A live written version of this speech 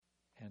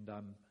And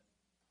I'm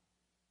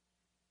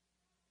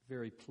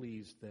very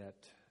pleased that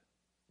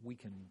we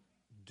can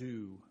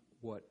do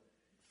what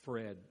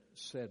Fred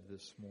said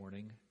this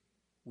morning.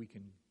 We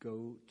can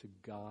go to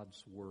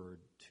God's Word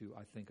to,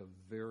 I think, a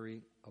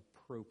very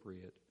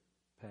appropriate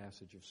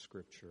passage of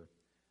Scripture.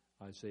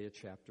 Isaiah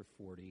chapter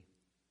 40.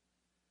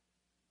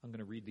 I'm going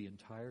to read the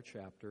entire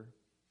chapter.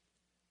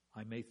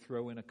 I may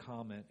throw in a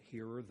comment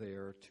here or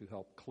there to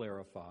help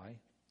clarify.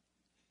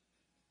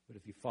 But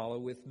if you follow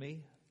with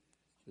me,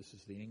 this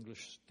is the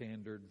English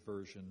Standard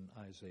Version,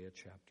 Isaiah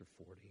chapter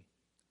 40.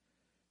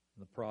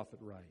 And the prophet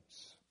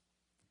writes,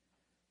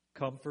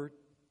 "Comfort,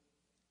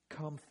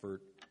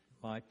 comfort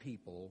my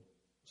people,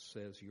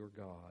 says your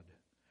God.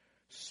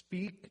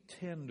 Speak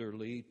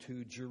tenderly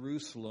to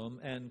Jerusalem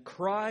and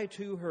cry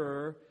to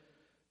her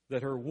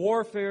that her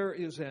warfare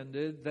is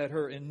ended, that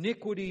her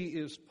iniquity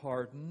is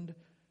pardoned,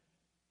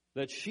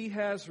 that she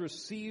has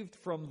received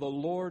from the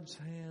Lord's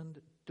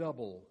hand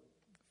double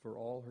for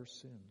all her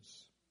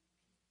sins."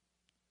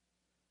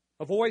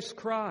 A voice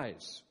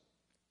cries,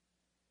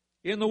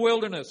 "In the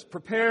wilderness,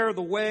 prepare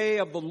the way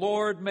of the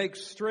Lord, make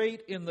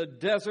straight in the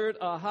desert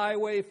a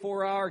highway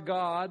for our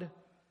God.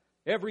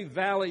 Every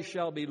valley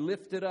shall be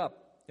lifted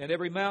up, and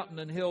every mountain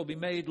and hill be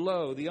made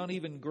low. The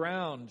uneven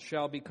ground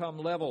shall become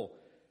level,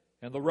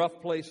 and the rough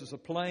places a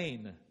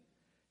plain.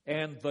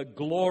 And the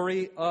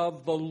glory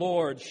of the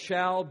Lord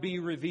shall be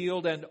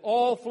revealed, and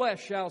all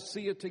flesh shall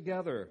see it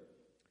together.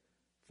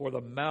 For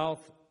the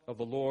mouth of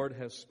the Lord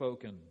has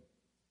spoken."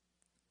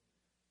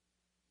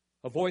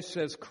 A voice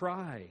says,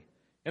 "Cry."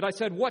 And I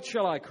said, "What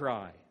shall I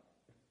cry?"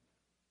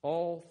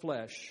 All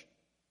flesh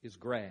is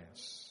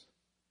grass,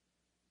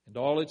 and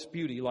all its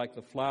beauty like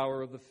the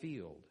flower of the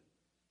field.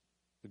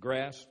 The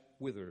grass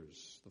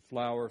withers, the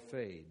flower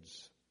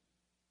fades,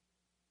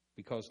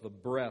 because the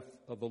breath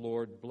of the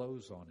Lord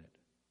blows on it.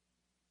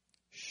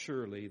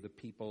 Surely the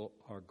people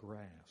are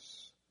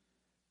grass.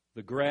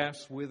 The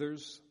grass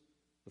withers,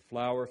 the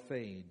flower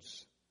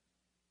fades,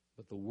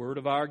 but the word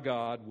of our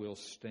God will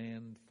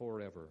stand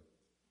forever.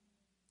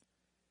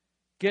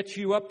 Get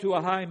you up to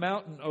a high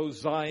mountain, O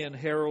Zion,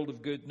 herald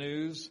of good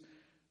news.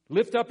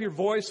 Lift up your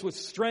voice with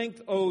strength,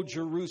 O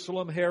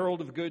Jerusalem, herald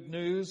of good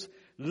news.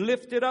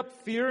 Lift it up,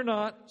 fear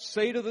not.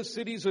 Say to the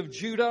cities of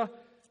Judah,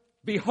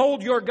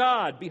 "Behold your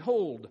God,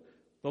 behold,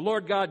 the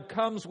Lord God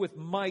comes with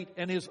might,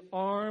 and his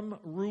arm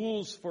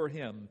rules for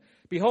him.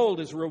 Behold,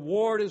 his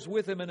reward is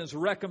with him, and his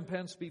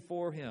recompense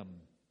before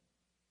him.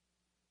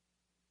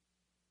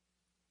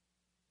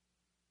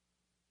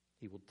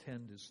 He will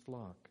tend his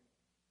flock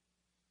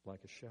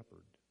like a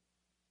shepherd.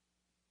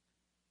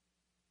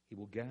 He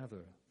will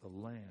gather the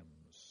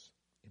lambs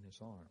in his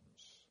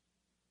arms.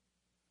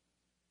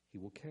 He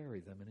will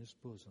carry them in his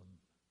bosom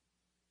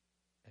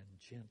and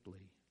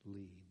gently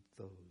lead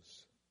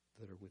those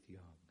that are with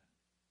young."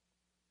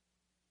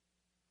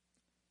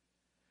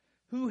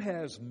 Who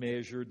has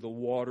measured the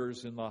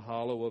waters in the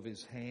hollow of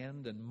his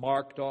hand, and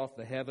marked off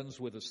the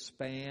heavens with a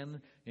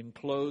span,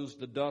 enclosed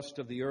the dust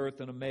of the earth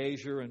in a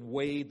measure, and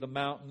weighed the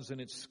mountains in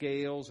its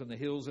scales and the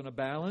hills in a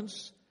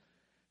balance?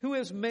 Who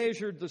has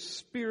measured the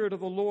Spirit of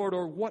the Lord,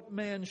 or what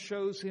man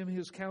shows him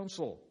his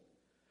counsel?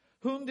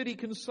 Whom did he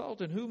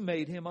consult, and who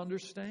made him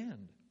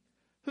understand?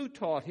 Who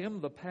taught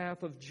him the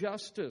path of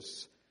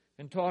justice,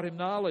 and taught him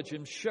knowledge,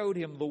 and showed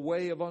him the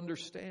way of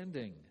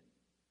understanding?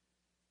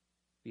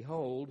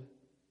 Behold,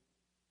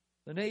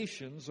 the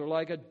nations are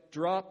like a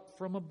drop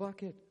from a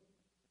bucket,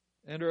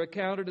 and are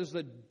accounted as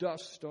the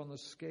dust on the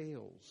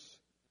scales.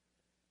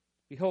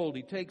 Behold,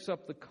 he takes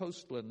up the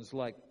coastlands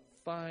like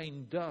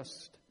fine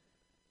dust.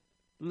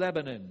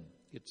 Lebanon,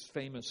 its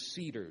famous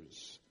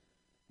cedars,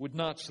 would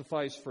not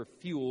suffice for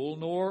fuel,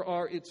 nor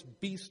are its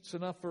beasts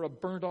enough for a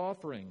burnt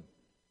offering.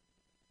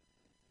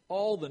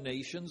 All the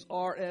nations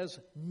are as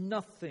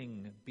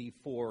nothing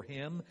before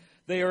him.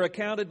 They are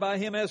accounted by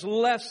him as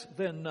less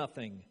than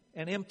nothing,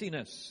 and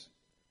emptiness.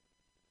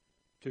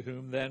 To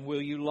whom then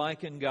will you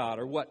liken God,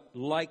 or what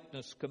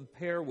likeness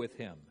compare with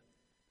him?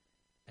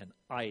 An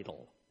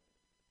idol.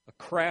 A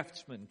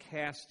craftsman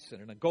casts it,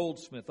 and a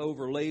goldsmith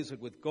overlays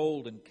it with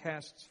gold and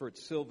casts for it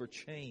silver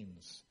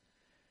chains.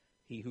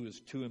 He who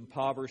is too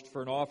impoverished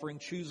for an offering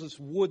chooses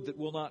wood that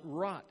will not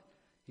rot.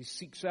 He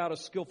seeks out a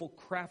skillful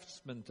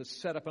craftsman to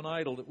set up an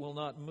idol that will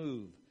not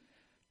move.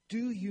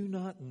 Do you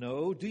not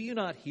know? Do you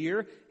not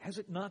hear? Has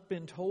it not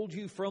been told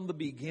you from the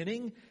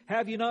beginning?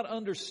 Have you not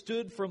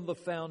understood from the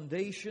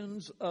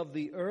foundations of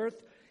the earth?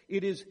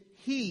 It is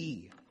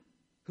He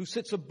who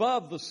sits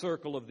above the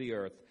circle of the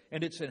earth,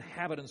 and its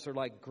inhabitants are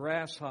like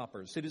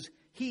grasshoppers. It is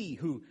He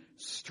who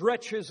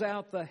stretches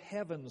out the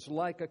heavens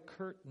like a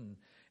curtain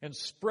and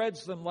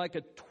spreads them like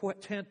a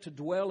tent to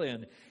dwell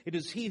in. It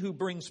is He who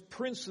brings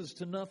princes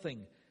to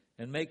nothing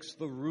and makes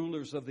the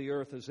rulers of the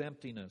earth as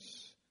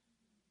emptiness.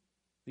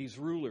 These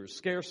rulers,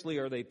 scarcely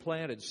are they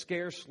planted,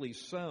 scarcely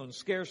sown,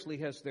 scarcely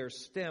has their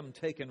stem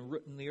taken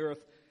root in the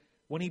earth,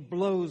 when He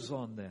blows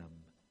on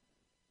them,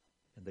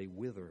 and they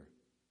wither,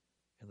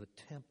 and the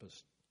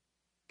tempest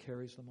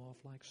carries them off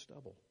like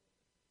stubble.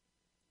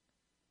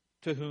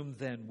 To whom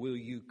then will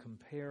you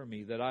compare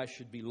me, that I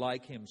should be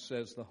like him,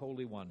 says the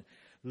Holy One?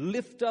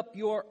 Lift up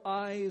your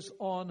eyes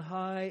on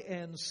high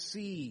and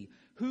see.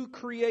 Who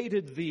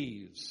created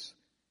these?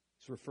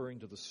 He's referring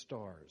to the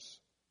stars.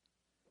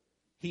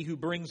 He who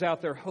brings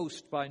out their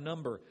host by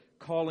number,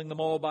 calling them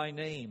all by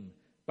name,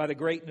 by the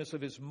greatness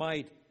of his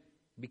might,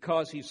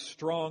 because he's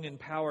strong in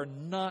power,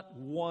 not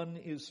one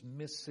is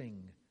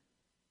missing.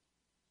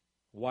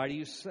 Why do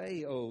you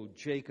say, O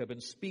Jacob,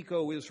 and speak,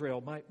 O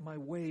Israel, my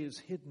way is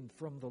hidden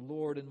from the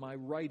Lord, and my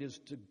right is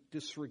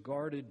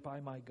disregarded by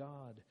my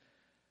God?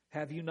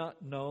 Have you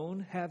not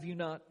known? Have you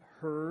not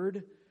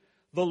heard?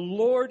 The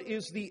Lord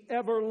is the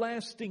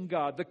everlasting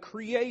God, the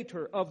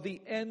creator of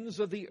the ends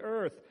of the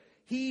earth.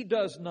 He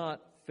does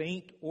not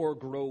faint or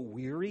grow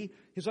weary.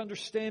 His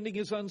understanding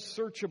is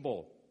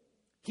unsearchable.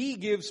 He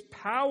gives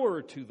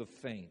power to the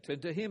faint,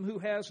 and to him who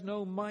has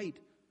no might,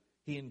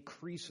 he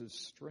increases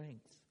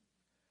strength.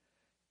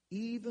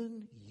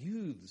 Even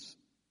youths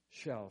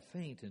shall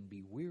faint and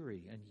be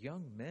weary, and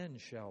young men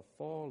shall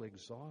fall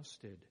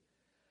exhausted.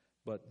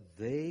 But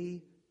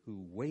they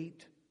who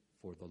wait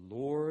for the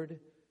Lord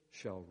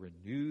shall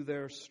renew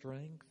their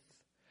strength.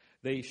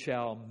 They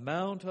shall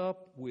mount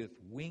up with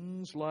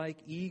wings like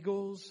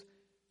eagles.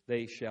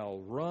 They shall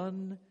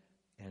run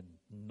and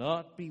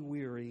not be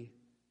weary.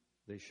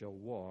 They shall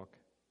walk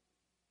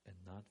and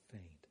not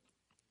faint.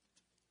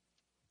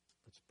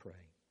 Let's pray.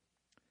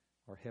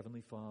 Our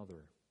Heavenly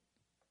Father,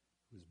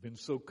 who's been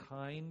so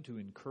kind to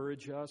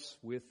encourage us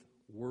with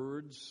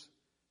words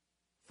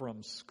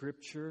from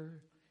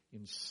Scripture,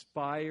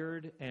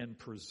 inspired and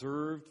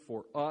preserved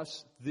for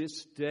us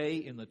this day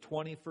in the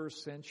 21st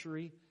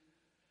century,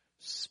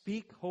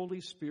 speak,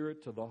 Holy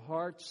Spirit, to the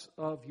hearts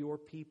of your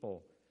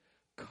people.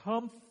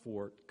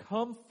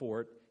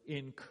 Comfort,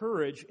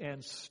 encourage,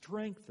 and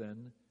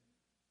strengthen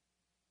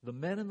the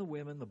men and the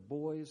women, the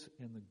boys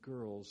and the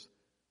girls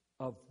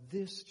of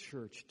this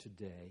church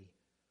today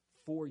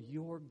for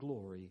your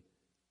glory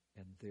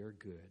and their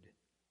good.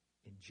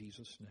 In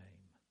Jesus' name,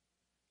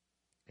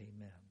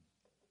 amen.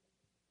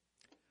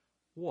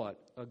 What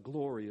a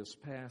glorious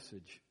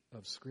passage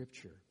of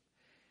Scripture.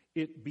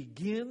 It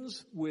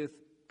begins with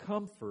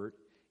comfort,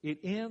 it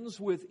ends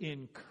with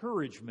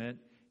encouragement,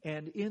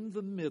 and in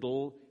the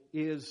middle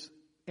is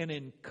an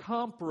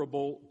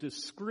incomparable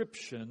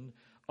description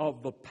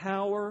of the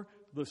power,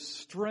 the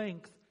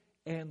strength,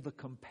 and the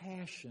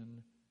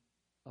compassion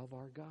of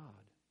our God.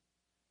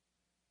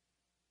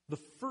 The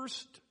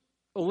first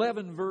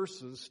 11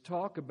 verses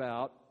talk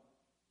about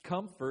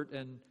comfort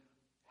and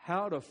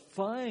how to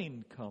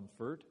find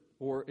comfort,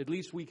 or at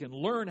least we can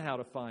learn how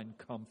to find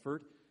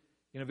comfort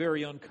in a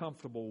very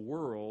uncomfortable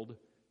world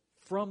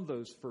from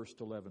those first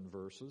 11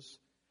 verses.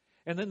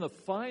 And then the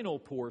final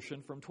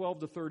portion from 12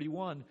 to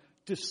 31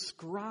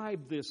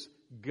 describe this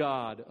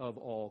God of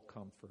all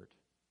comfort.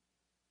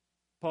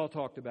 Paul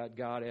talked about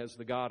God as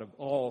the God of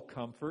all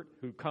comfort,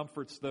 who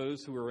comforts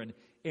those who are in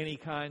any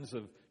kinds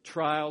of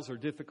trials or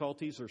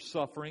difficulties or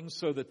sufferings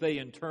so that they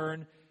in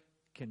turn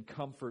can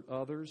comfort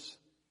others.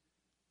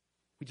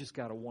 We just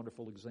got a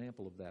wonderful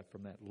example of that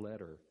from that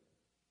letter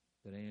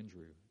that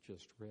Andrew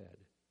just read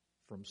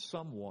from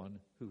someone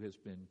who has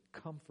been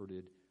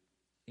comforted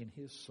in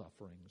his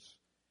sufferings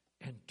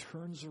and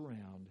turns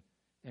around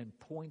and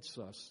points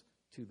us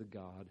to the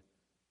God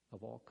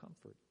of all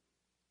comfort.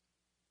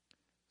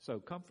 So,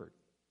 comfort.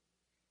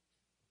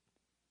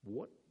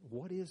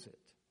 What is it?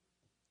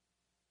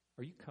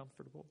 Are you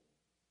comfortable?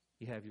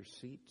 You have your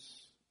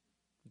seats?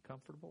 You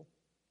comfortable?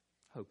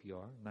 Hope you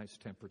are. Nice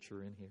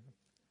temperature in here.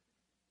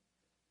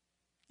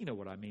 You know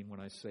what I mean when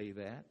I say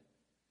that.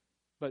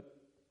 But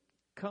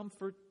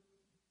comfort,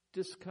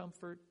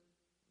 discomfort,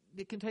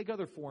 it can take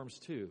other forms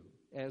too.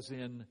 As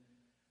in,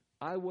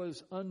 I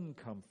was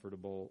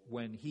uncomfortable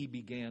when he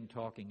began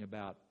talking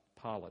about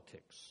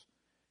politics.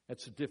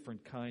 That's a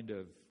different kind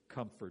of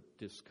comfort,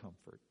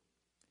 discomfort.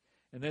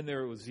 And then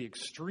there was the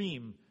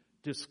extreme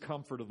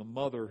discomfort of the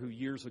mother who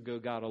years ago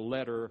got a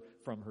letter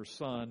from her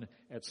son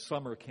at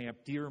summer camp.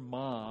 Dear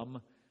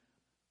Mom,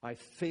 I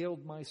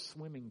failed my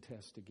swimming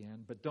test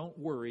again, but don't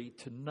worry.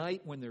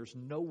 Tonight when there's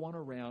no one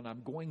around,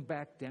 I'm going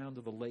back down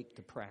to the lake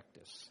to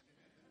practice.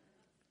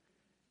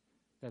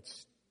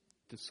 That's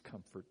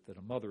discomfort that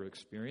a mother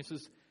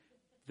experiences.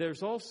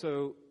 There's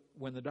also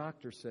when the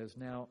doctor says,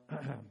 now,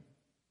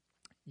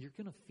 you're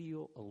going to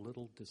feel a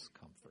little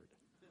discomfort.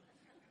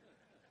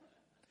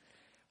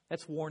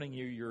 That's warning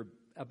you you're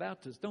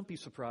about to. Don't be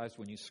surprised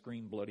when you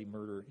scream bloody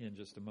murder in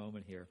just a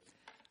moment here.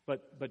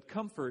 But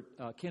comfort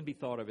can be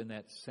thought of in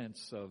that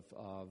sense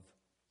of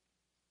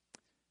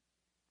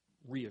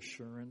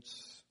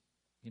reassurance.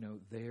 You know,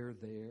 there,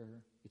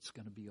 it's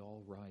going to be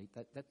all right.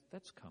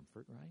 That's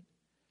comfort, right?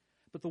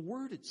 But the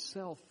word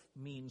itself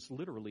means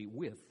literally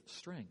with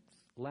strength.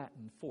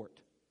 Latin fort,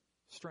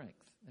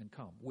 strength, and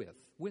come,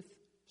 with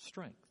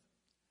strength.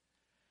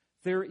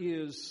 There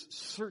is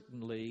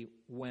certainly,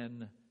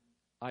 when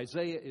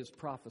Isaiah is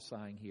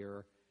prophesying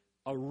here,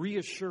 a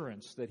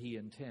reassurance that he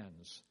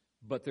intends.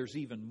 But there's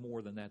even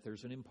more than that.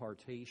 There's an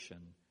impartation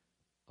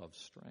of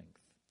strength.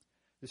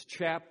 This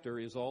chapter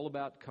is all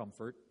about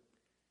comfort,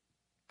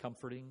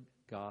 comforting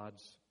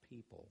God's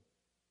people.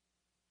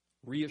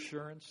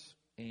 Reassurance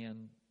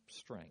and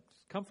strength.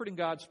 Comforting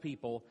God's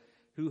people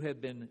who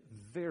have been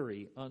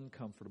very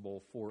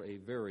uncomfortable for a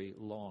very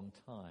long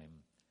time.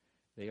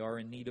 They are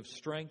in need of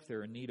strength.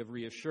 They're in need of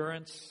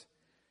reassurance.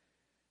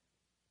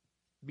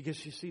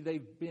 Because, you see,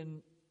 they've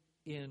been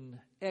in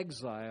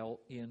exile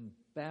in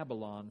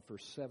Babylon for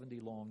 70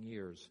 long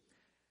years.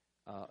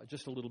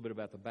 Just a little bit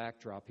about the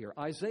backdrop here.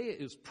 Isaiah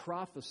is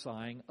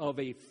prophesying of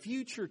a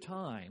future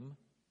time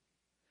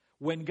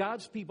when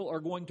God's people are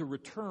going to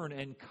return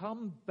and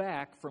come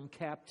back from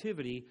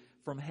captivity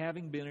from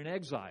having been in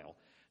exile.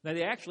 Now,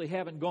 they actually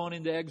haven't gone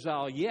into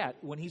exile yet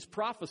when he's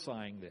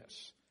prophesying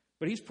this.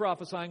 But he's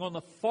prophesying on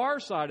the far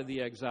side of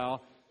the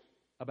exile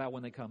about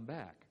when they come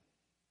back.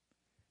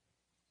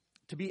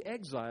 To be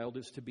exiled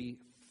is to be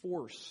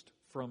forced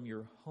from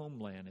your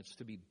homeland. It's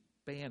to be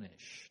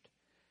banished.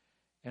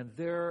 And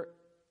there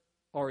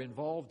are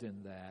involved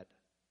in that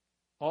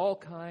all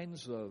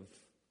kinds of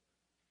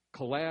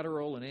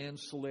collateral and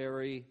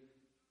ancillary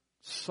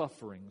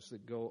sufferings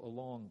that go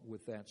along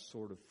with that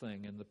sort of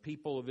thing. And the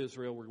people of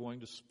Israel were going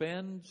to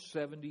spend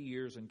 70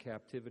 years in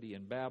captivity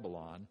in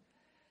Babylon.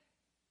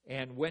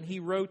 And when he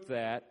wrote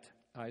that,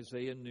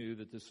 Isaiah knew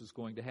that this was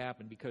going to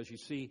happen because, you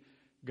see,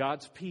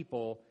 God's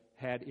people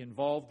had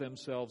involved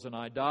themselves in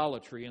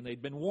idolatry, and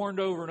they'd been warned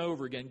over and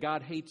over again,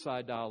 God hates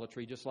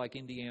idolatry, just like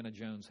Indiana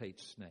Jones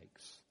hates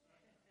snakes.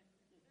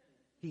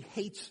 He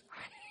hates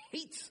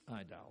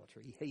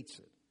idolatry. He hates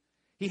it.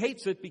 He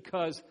hates it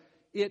because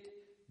it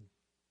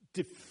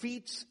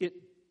defeats, it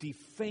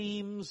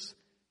defames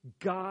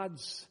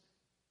God's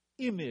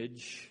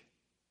image,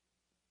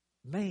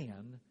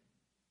 man,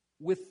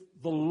 with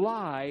the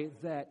lie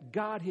that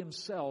God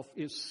himself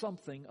is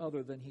something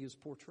other than he is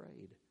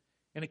portrayed.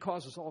 And it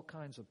causes all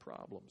kinds of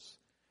problems.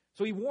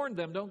 So he warned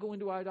them, don't go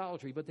into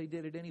idolatry, but they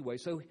did it anyway.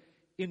 So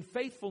in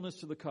faithfulness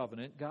to the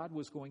covenant, God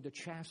was going to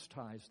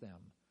chastise them.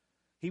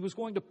 He was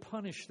going to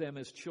punish them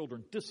as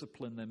children,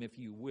 discipline them, if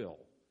you will.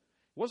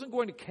 He wasn't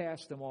going to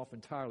cast them off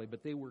entirely,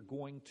 but they were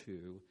going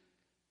to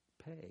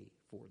pay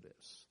for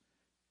this.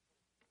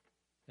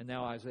 And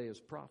now Isaiah is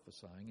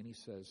prophesying, and he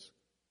says,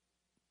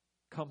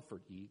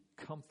 comfort ye,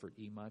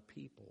 my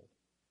people.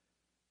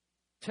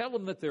 Tell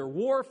them that their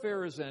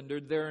warfare is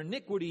ended, their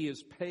iniquity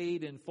is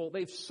paid in full.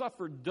 They've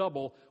suffered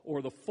double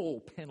or the full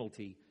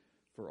penalty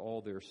for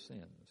all their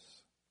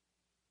sins.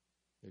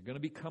 They're going to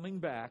be coming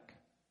back.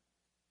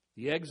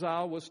 The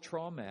exile was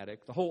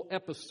traumatic. The whole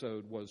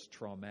episode was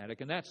traumatic,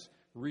 and that's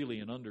really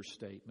an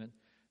understatement.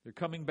 They're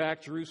coming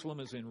back. Jerusalem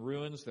is in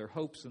ruins. Their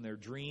hopes and their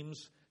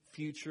dreams,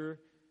 future,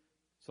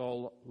 it's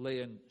all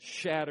laying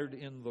shattered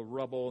in the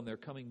rubble, and they're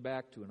coming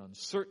back to an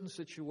uncertain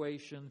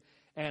situation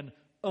and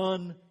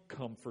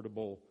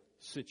uncomfortable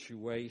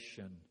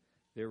situation.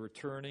 They're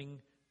returning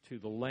to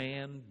the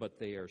land, but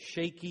they are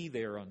shaky,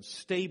 they are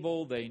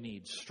unstable, they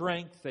need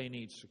strength, they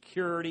need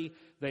security,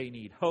 they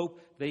need hope,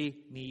 they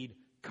need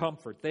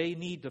comfort. They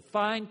need to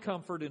find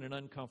comfort in an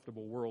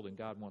uncomfortable world, and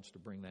God wants to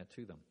bring that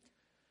to them.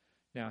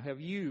 Now,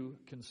 have you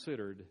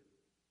considered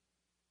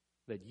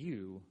that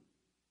you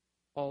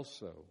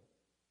also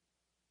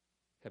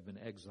have been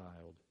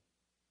exiled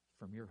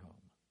from your home?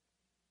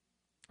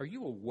 Are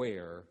you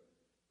aware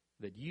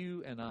that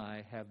you and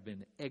I have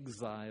been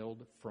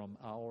exiled from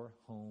our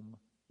home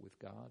with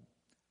God?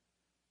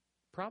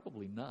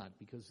 Probably not,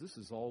 because this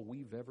is all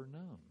we've ever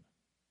known.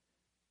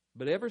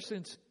 But ever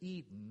since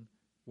Eden,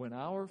 when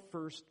our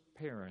first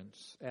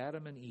parents,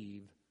 Adam and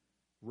Eve,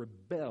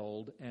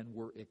 rebelled and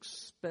were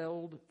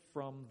expelled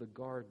from the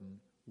garden,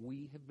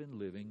 we have been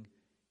living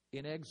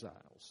in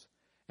exiles.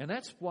 And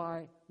that's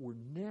why we're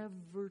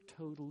never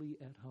totally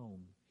at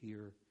home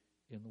here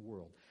in the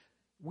world.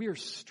 We are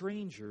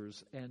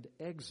strangers and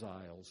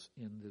exiles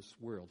in this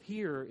world.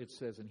 Here, it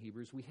says in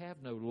Hebrews, we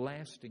have no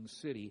lasting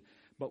city,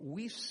 but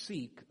we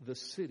seek the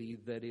city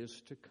that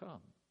is to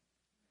come.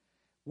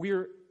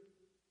 We're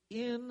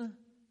in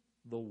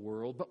the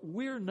world, but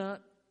we're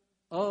not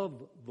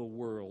of the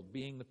world,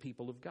 being the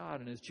people of God.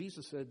 And as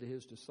Jesus said to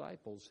his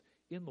disciples,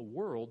 in the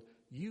world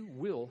you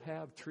will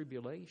have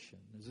tribulation.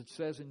 As it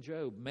says in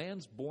Job,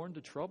 man's born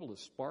to trouble as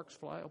sparks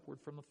fly upward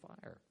from the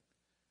fire.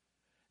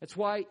 That's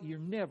why you're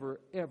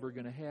never, ever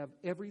going to have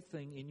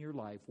everything in your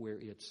life where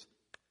it's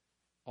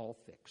all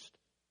fixed.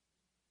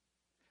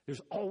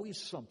 There's always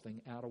something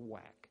out of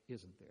whack,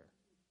 isn't there?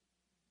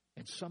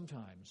 And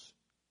sometimes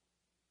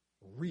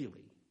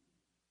really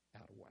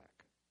out of whack.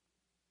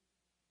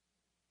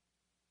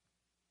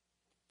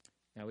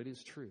 Now, it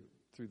is true,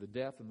 through the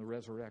death and the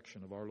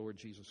resurrection of our Lord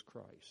Jesus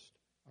Christ,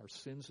 our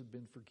sins have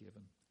been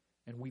forgiven,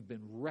 and we've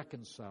been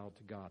reconciled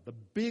to God. The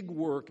big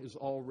work is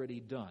already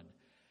done.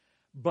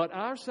 But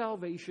our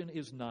salvation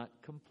is not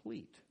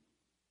complete.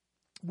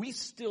 We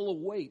still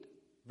await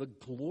the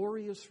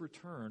glorious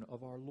return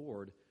of our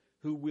Lord,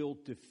 who will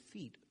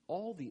defeat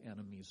all the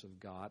enemies of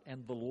God,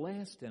 and the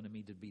last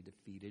enemy to be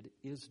defeated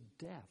is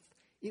death.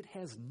 It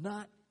has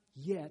not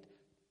yet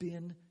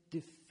been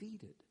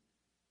defeated.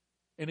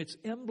 And it's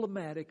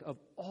emblematic of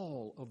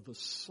all of the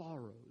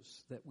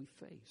sorrows that we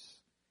face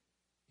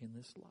in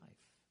this life.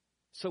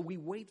 So we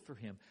wait for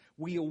Him.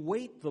 We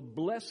await the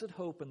blessed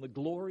hope and the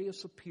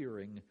glorious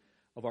appearing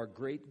of our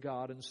great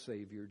God and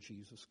Savior,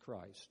 Jesus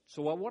Christ.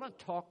 So I want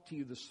to talk to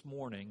you this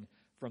morning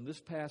from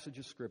this passage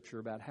of Scripture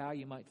about how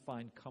you might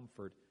find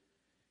comfort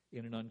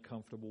in an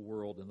uncomfortable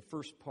world. And the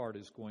first part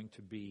is going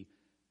to be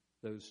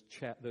those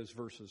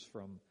verses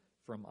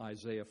from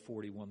Isaiah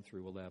 41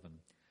 through 11.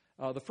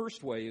 The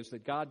first way is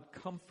that God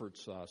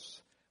comforts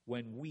us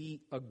when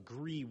we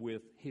agree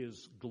with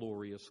His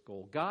glorious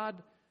goal.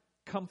 God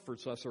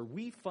comforts us, or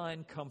we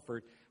find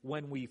comfort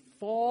when we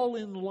fall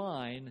in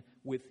line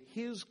with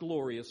His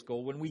glorious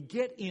goal, when we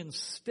get in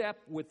step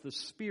with the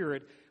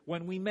Spirit,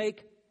 when we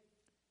make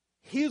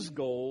His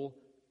goal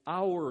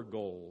our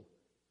goal.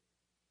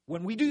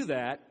 When we do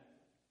that,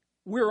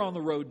 we're on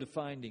the road to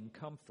finding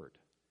comfort.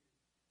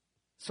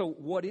 So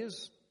what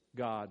is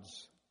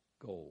God's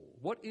goal?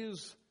 What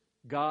is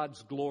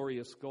God's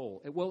glorious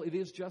goal? Well, it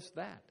is just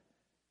that.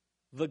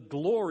 The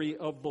glory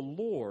of the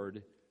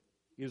Lord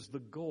is the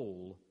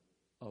goal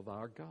of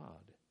our God.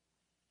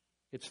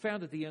 It's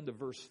found at the end of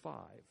verse 5.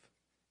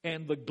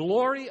 And the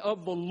glory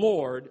of the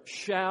Lord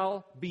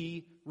shall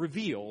be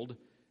revealed,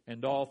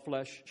 and all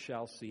flesh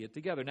shall see it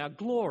together. Now,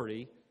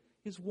 glory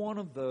is one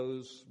of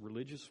those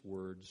religious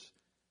words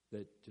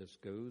that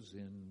just goes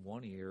in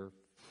one ear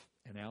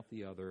and out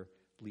the other,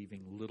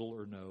 leaving little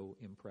or no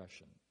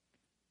impression.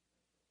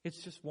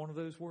 It's just one of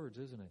those words,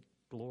 isn't it?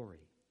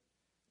 Glory.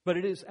 But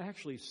it is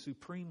actually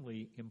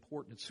supremely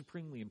important. It's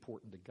supremely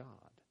important to God.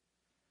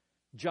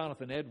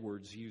 Jonathan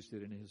Edwards used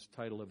it in his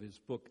title of his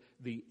book,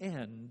 The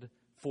End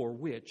for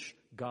Which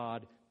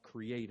God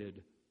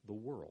Created the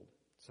World.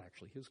 It's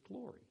actually His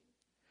glory.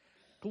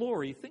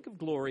 Glory, think of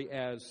glory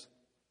as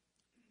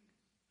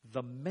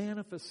the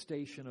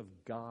manifestation of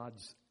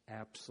God's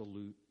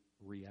absolute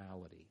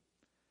reality.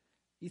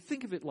 You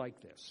think of it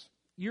like this.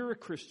 You're a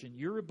Christian,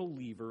 you're a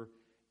believer,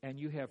 and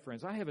you have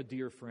friends. I have a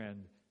dear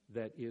friend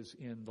that is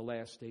in the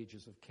last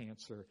stages of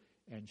cancer,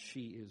 and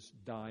she is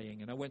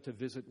dying. And I went to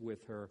visit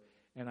with her,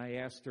 and I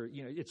asked her,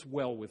 it's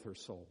well with her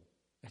soul.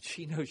 And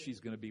she knows she's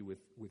going to be with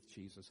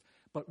Jesus.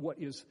 But what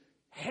is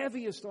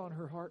heaviest on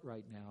her heart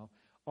right now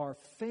are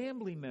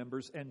family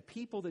members and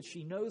people that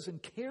she knows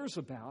and cares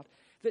about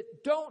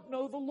that don't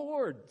know the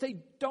Lord. They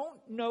don't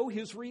know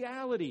His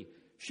reality.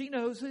 She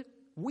knows it.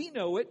 We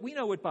know it. We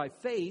know it by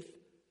faith.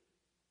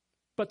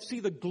 But see,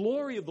 the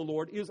glory of the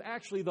Lord is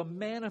actually the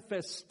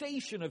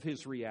manifestation of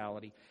His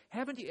reality.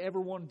 Haven't you ever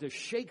wanted to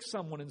shake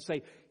someone and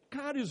say,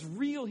 God is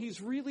real.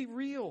 He's really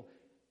real.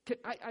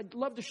 I'd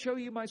love to show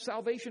you my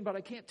salvation, but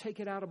I can't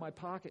take it out of my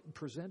pocket and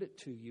present it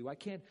to you. I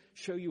can't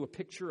show you a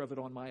picture of it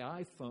on my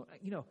iPhone.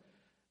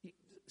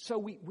 So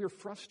we're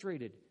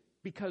frustrated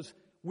because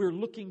we're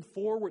looking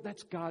forward.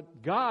 That's God.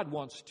 God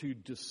wants to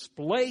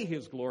display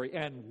His glory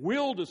and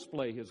will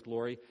display His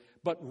glory.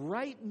 But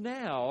right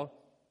now,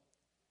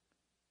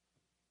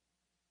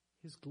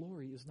 His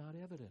glory is not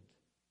evident.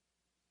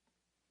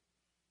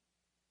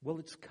 Well,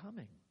 it's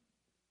coming.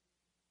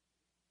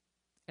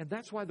 And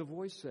that's why the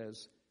voice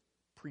says,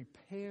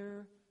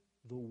 prepare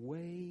the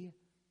way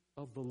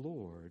of the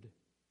Lord.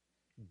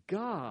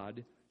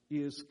 God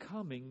is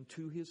coming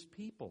to His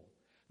people.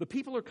 The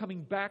people are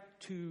coming back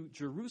to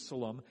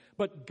Jerusalem,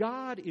 but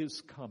God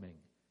is coming.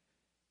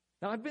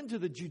 Now, I've been to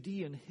the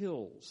Judean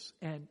hills,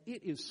 and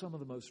it is some of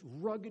the most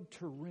rugged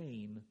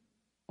terrain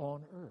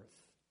on earth.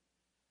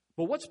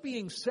 But what's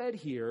being said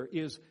here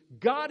is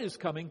God is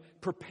coming.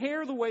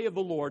 Prepare the way of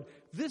the Lord.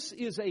 This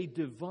is a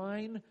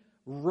divine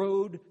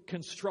road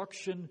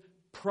construction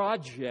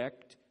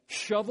project,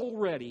 shovel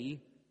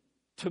ready,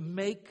 to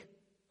make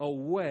a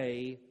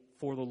way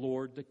for the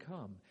Lord to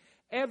come.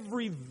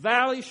 Every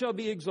valley shall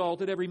be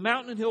exalted, every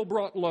mountain and hill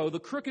brought low, the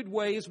crooked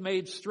ways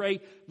made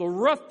straight, the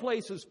rough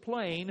places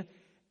plain,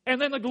 and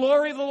then the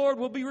glory of the Lord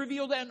will be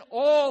revealed, and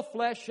all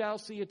flesh shall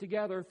see it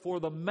together, for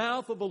the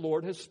mouth of the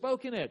Lord has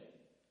spoken it.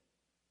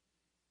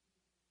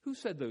 Who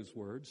said those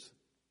words?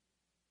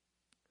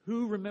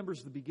 Who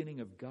remembers the beginning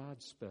of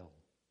God's spell?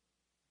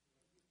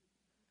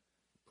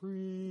 Prepare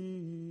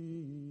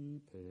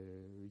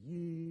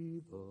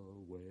ye the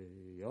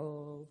way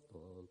of the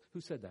Lord.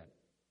 Who said that?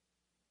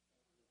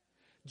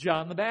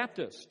 John the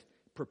Baptist,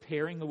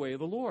 preparing the way of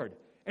the Lord.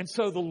 And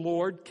so the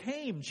Lord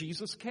came,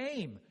 Jesus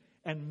came,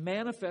 and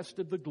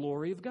manifested the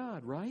glory of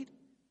God, right?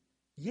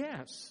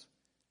 Yes.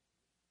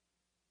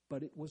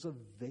 But it was a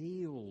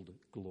veiled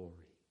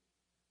glory.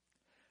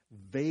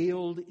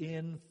 Veiled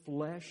in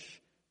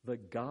flesh, the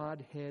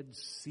Godhead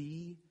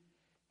see.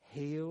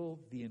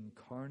 Hail the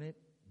incarnate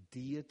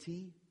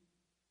deity.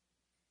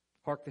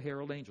 Hark the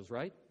herald angels,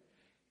 right?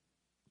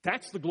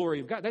 That's the glory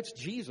of God. That's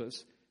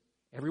Jesus.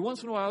 Every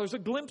once in a while there's a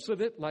glimpse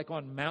of it, like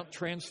on Mount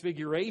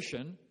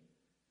Transfiguration.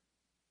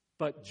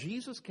 But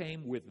Jesus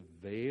came with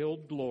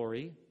veiled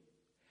glory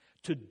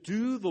to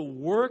do the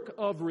work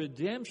of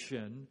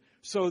redemption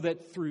so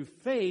that through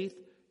faith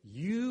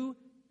you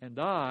and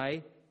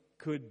I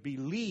could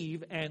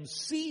believe and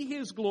see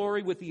His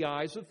glory with the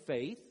eyes of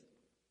faith.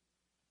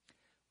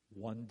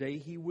 One day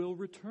He will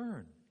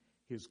return.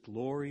 His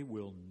glory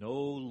will no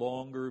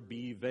longer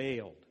be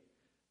veiled.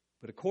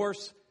 But of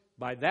course,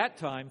 by that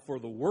time, for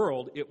the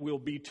world, it will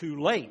be too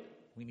late.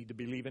 We need to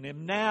believe in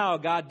Him now.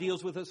 God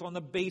deals with us on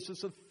the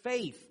basis of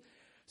faith.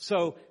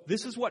 So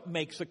this is what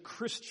makes a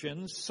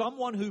Christian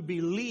someone who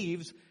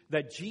believes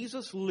that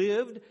Jesus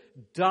lived,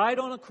 died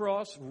on a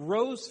cross,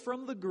 rose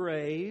from the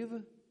grave,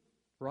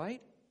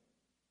 right?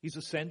 He's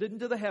ascended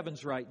into the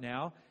heavens right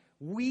now.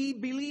 We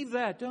believe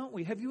that, don't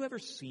we? Have you ever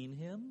seen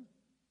Him?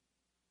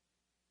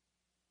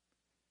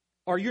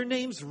 Are your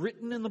names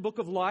written in the book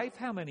of life?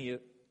 How many?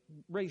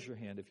 Raise your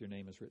hand if your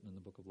name is written in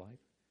the book of life.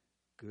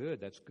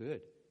 Good, that's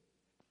good.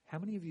 How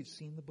many of you have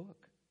seen the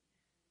book?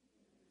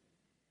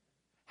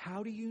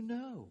 How do you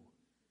know?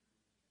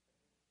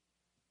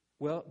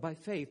 Well, by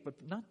faith, but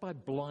not by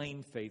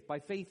blind faith, by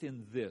faith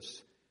in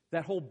this.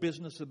 That whole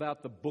business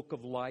about the book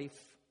of life,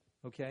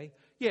 okay?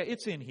 Yeah,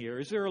 it's in here.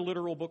 Is there a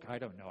literal book? I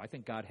don't know. I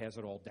think God has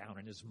it all down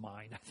in His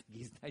mind. I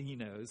think He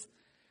knows.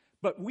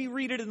 But we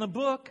read it in the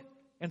book,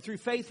 and through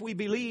faith we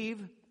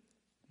believe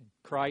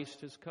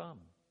Christ has come,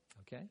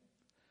 okay?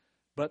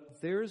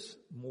 But there's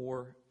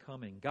more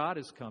coming. God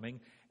is coming,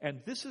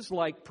 and this is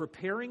like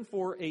preparing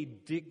for a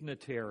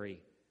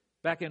dignitary.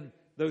 Back in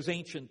those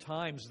ancient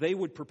times, they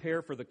would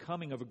prepare for the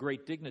coming of a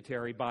great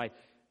dignitary by,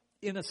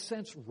 in a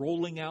sense,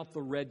 rolling out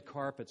the red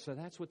carpet. So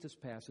that's what this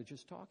passage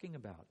is talking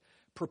about.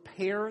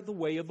 Prepare the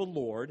way of the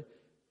Lord,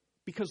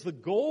 because the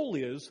goal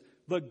is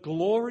the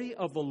glory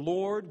of the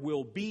Lord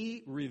will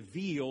be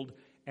revealed,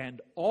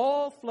 and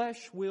all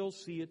flesh will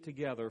see it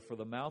together, for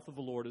the mouth of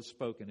the Lord has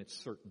spoken.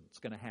 It's certain. It's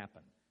going to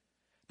happen.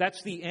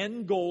 That's the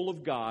end goal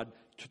of God,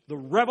 the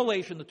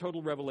revelation, the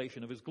total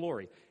revelation of His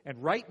glory.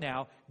 And right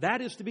now, that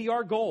is to be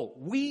our goal.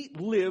 We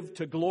live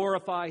to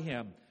glorify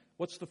Him.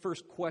 What's the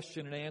first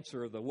question and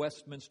answer of the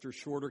Westminster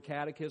Shorter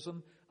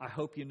Catechism? I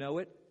hope you know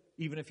it,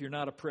 even if you're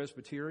not a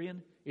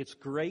Presbyterian. It's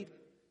great.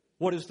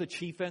 What is the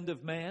chief end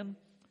of man?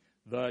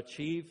 The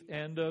chief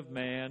end of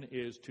man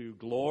is to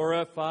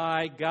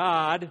glorify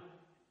God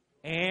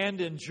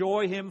and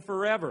enjoy Him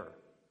forever.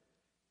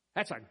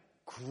 That's a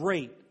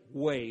great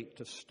way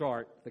to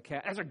start the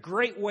That's a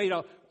great way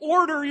to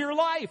order your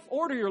life.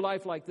 Order your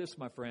life like this,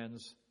 my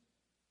friends.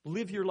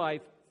 Live your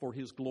life for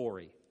His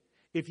glory.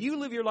 If you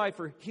live your life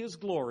for His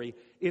glory,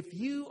 if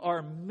you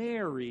are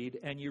married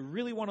and you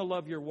really want to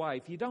love your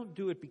wife, you don't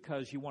do it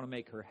because you want to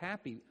make her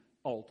happy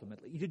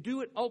ultimately. You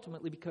do it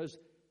ultimately because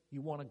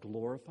you want to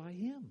glorify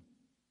Him.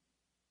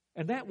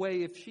 And that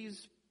way, if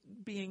she's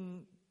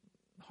being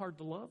hard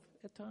to love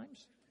at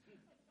times,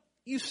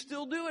 you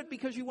still do it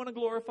because you want to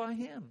glorify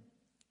Him.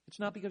 It's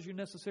not because you're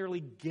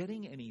necessarily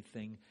getting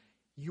anything.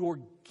 You're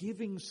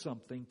giving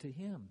something to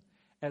Him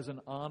as an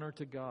honor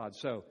to God.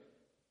 So,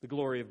 the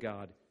glory of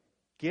God.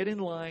 Get in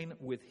line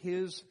with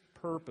His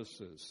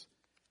purposes.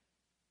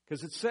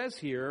 Because it says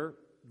here,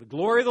 the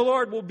glory of the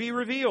Lord will be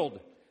revealed.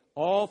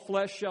 All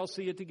flesh shall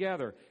see it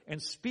together.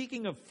 And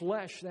speaking of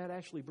flesh, that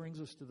actually brings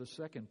us to the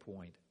second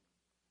point.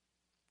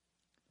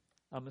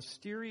 A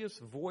mysterious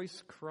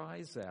voice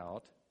cries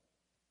out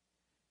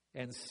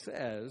and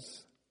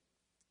says,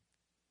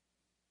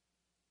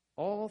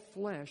 all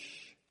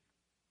flesh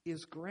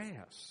is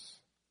grass,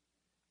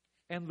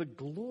 and the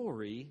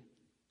glory,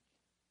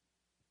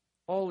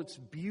 all its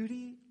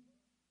beauty,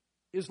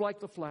 is like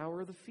the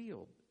flower of the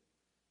field.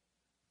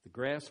 The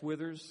grass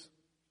withers,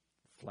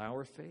 the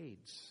flower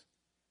fades,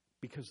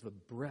 because the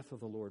breath of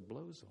the Lord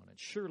blows on it.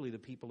 Surely the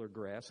people are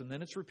grass. And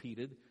then it's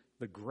repeated,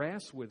 the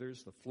grass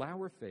withers, the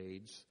flower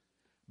fades,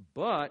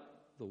 but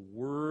the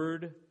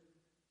word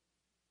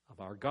of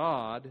our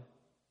God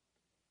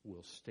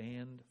will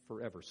stand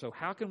forever. So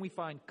how can we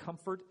find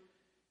comfort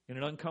in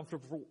an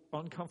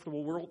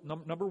uncomfortable world?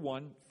 Number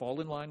one,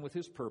 fall in line with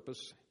His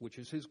purpose, which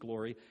is His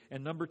glory.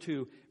 And number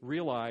two,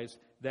 realize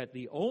that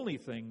the only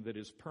thing that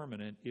is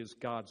permanent is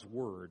God's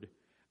Word.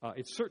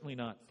 It's certainly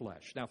not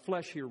flesh. Now,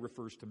 flesh here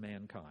refers to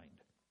mankind,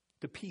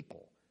 to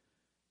people.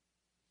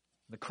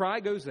 The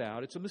cry goes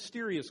out. It's a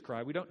mysterious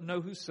cry. We don't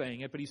know who's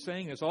saying it, but He's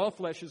saying this, all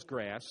flesh is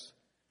grass.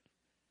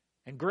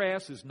 And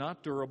grass is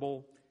not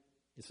durable.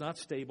 It's not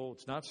stable,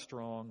 it's not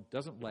strong,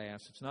 doesn't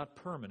last, it's not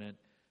permanent.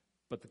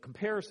 But the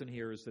comparison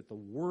here is that the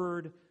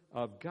Word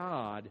of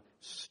God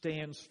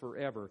stands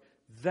forever.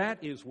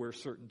 That is where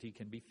certainty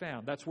can be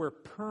found. That's where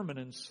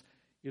permanence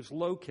is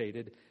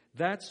located.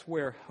 That's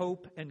where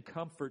hope and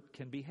comfort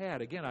can be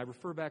had. Again, I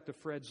refer back to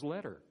Fred's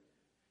letter.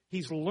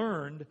 He's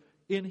learned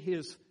in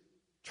his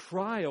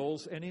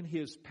trials and in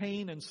his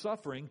pain and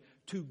suffering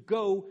to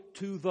go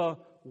to the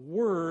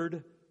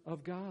Word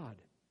of God.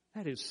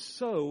 That is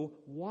so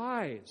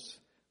wise.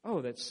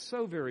 Oh, that's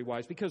so very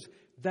wise, because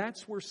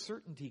that's where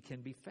certainty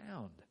can be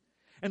found.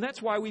 And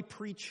that's why we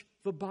preach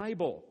the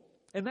Bible.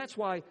 And that's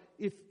why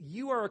if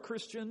you are a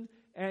Christian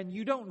and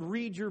you don't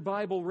read your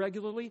Bible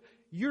regularly,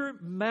 you're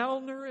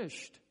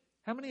malnourished.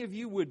 How many of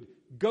you would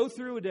go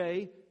through a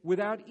day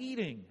without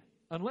eating?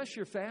 Unless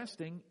you're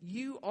fasting,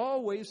 you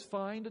always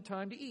find a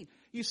time to eat.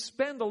 You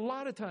spend a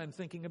lot of time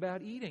thinking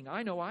about eating.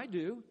 I know I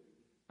do.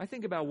 I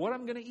think about what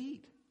I'm going to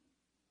eat.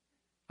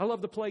 I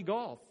love to play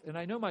golf, and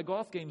I know my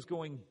golf game's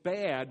going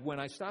bad when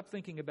I stop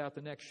thinking about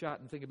the next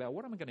shot and think about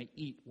what am I going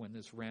to eat when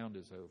this round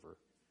is over.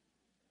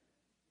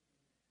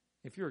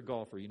 If you're a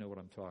golfer, you know what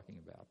I'm talking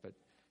about. But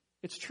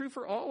it's true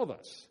for all of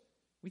us.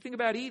 We think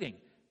about eating.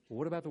 Well,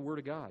 what about the Word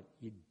of God?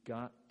 You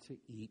got to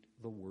eat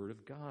the Word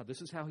of God.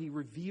 This is how He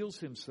reveals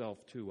Himself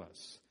to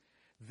us.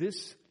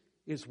 This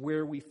is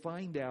where we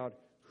find out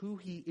who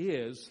He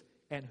is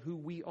and who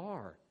we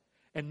are.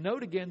 And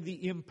note again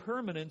the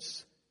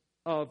impermanence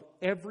of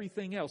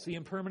everything else, the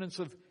impermanence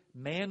of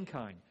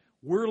mankind.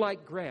 We're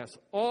like grass.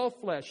 All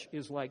flesh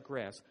is like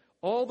grass.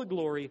 All the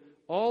glory,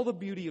 all the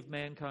beauty of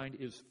mankind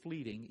is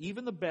fleeting.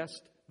 Even the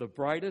best, the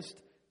brightest,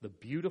 the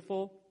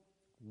beautiful,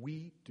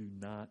 we do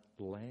not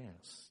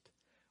last.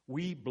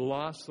 We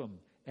blossom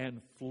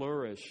and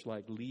flourish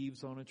like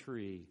leaves on a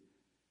tree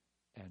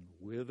and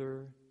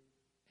wither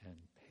and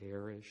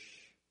perish,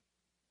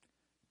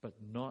 but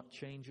naught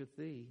changeth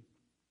thee.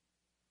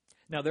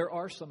 Now, there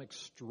are some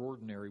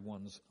extraordinary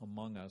ones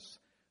among us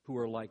who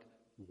are like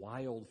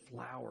wild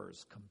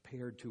flowers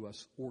compared to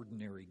us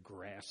ordinary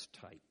grass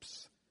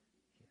types.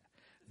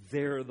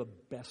 They're the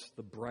best,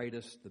 the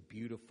brightest, the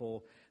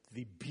beautiful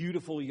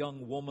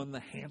young woman, the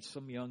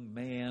handsome young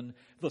man,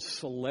 the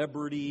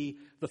celebrity,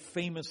 the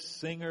famous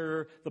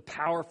singer, the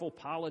powerful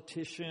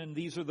politician.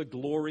 These are the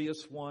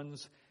glorious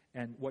ones.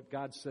 And what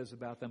God says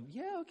about them,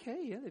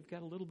 they've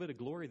got a little bit of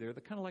glory there.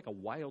 They're kind of like a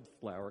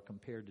wildflower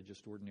compared to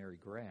just ordinary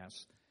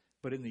grass.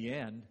 But in the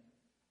end,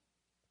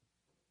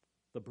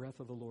 the breath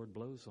of the Lord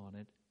blows on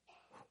it,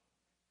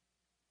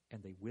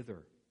 and they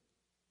wither,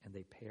 and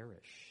they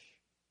perish.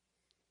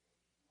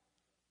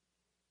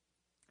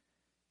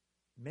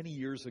 Many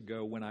years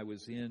ago, when I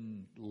was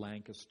in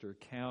Lancaster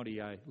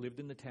County, I lived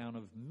in the town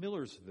of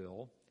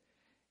Millersville,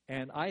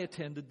 and I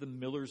attended the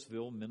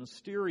Millersville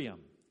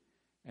Ministerium.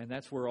 And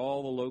that's where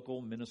all the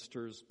local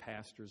ministers,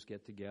 pastors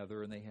get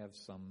together, and they have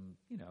some,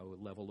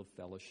 level of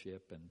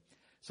fellowship. And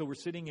so we're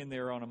sitting in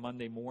there on a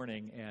Monday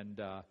morning, and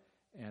the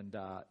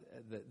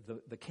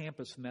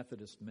campus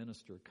Methodist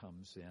minister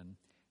comes in,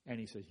 and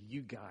he says,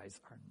 "You guys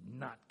are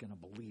not going to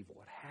believe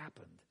what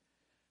happened.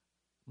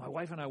 My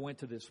wife and I went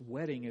to this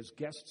wedding as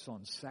guests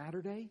on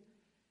Saturday,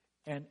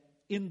 and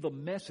in the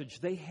message,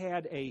 they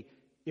had a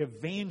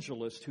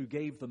evangelist who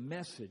gave the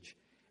message.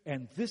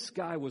 And this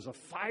guy was a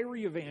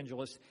fiery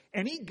evangelist,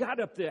 and he got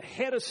up the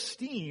head of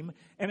steam,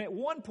 and at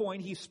one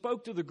point he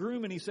spoke to the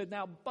groom and he said,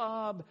 'Now,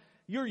 Bob,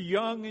 you're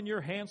young and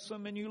you're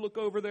handsome, and you look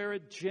over there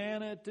at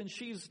Janet, and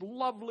she's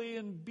lovely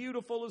and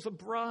beautiful as a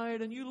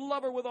bride, and you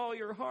love her with all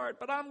your heart,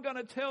 but I'm going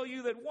to tell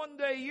you that one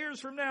day, years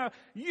from now,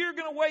 you're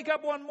going to wake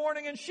up one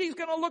morning and she's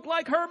going to look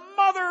like her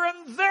mother,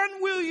 and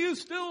then will you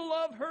still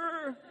love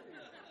her?'"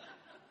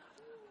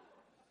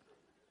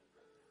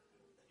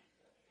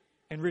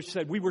 And Rich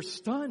said, "We were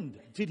stunned.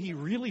 Did he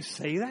really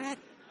say that?"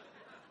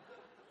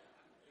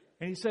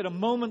 And he said a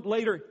moment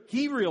later,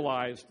 he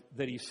realized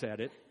that he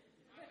said it.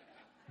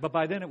 But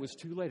by then it was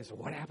too late. I said,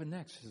 "What happened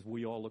next?" He says,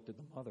 "We all looked at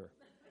the mother."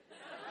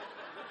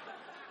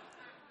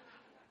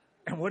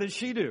 And what did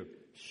she do?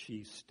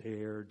 She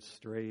stared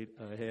straight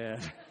ahead.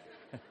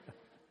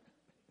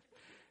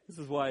 This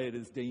is why it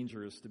is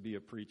dangerous to be a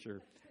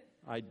preacher.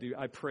 I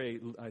pray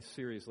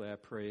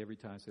every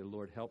time, I say,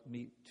 "Lord, help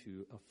me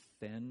to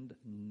offend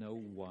no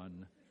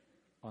one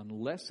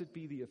unless it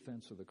be the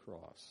offense of the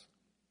cross."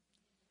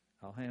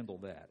 I'll handle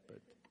that.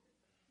 But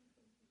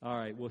all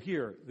right, well,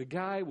 here, the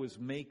guy was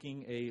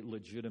making a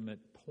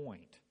legitimate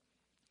point,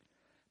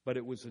 but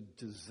it was a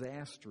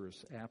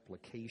disastrous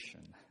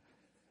application.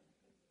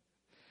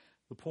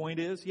 The point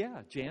is,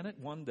 Janet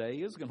one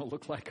day is going to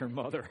look like her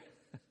mother.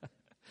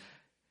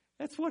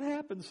 That's what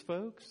happens,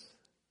 folks.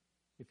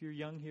 If you're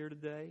young here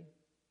today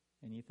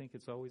and you think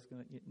it's always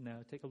going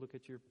to, take a look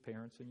at your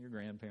parents and your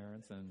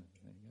grandparents and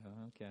go,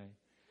 okay.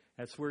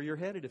 That's where you're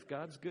headed if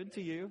God's good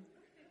to you.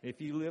 If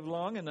you live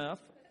long enough,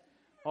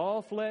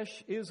 all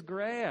flesh is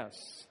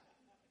grass,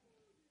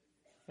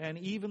 and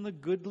even the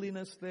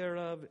goodliness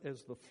thereof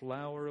as the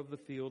flower of the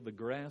field. The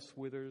grass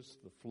withers,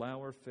 the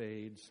flower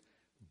fades,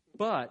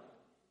 but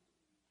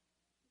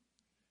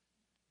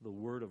the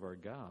word of our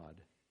God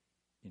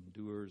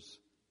endures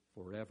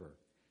forever.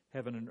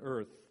 Heaven and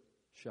earth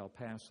shall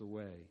pass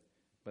away,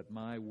 but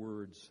my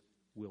words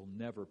will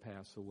never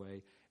pass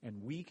away.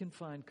 And we can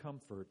find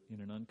comfort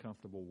in an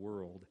uncomfortable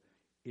world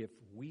if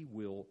we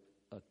will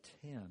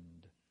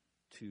attend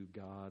to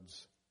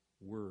God's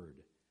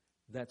word.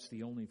 That's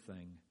the only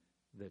thing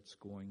that's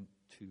going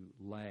to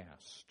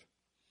last.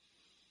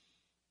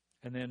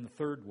 And then the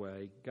third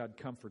way, God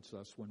comforts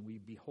us when we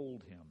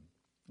behold Him.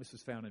 This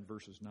is found in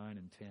verses 9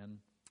 and 10.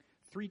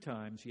 3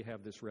 times you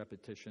have this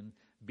repetition.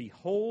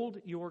 Behold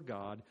your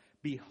God.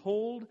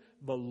 Behold,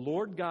 the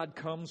Lord God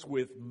comes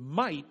with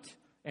might,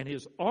 and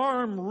His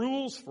arm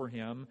rules for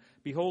Him.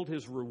 Behold,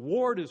 His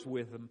reward is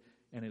with Him,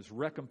 and His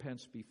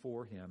recompense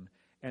before Him.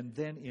 And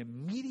then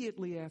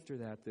immediately after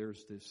that,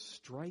 there's this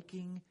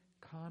striking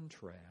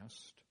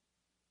contrast.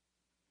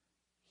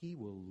 He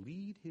will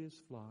lead His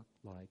flock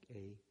like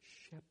a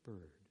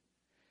shepherd.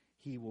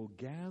 He will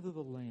gather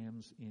the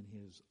lambs in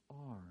His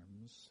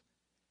arms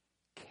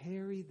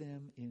carry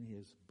them in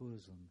his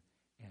bosom,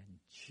 and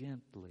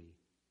gently,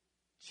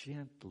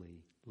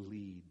 gently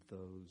lead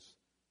those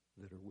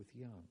that are with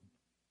young.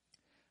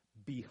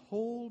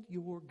 Behold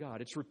your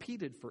God. It's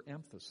repeated for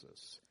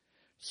emphasis.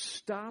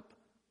 Stop,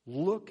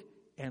 look,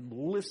 and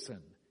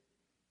listen.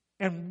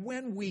 And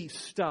when we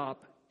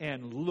stop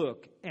and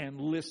look and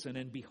listen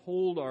and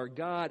behold our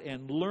God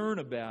and learn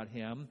about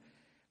Him,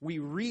 we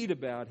read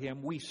about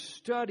Him, we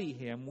study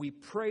Him, we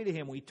pray to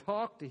Him, we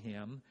talk to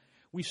Him,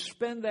 we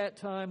spend that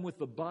time with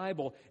the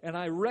Bible, and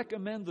I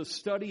recommend the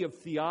study of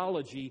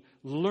theology,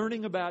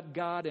 learning about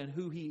God and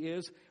who He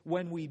is.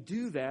 When we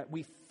do that,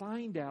 we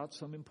find out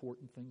some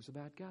important things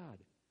about God.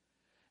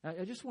 Now,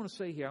 I just want to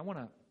say here, I want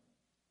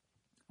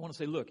to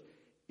say, look,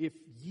 if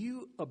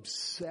you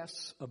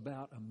obsess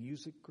about a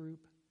music group,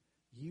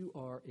 you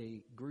are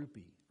a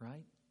groupie,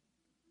 right?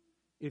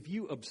 If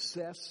you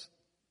obsess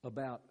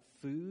about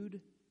food,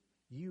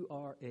 you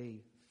are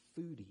a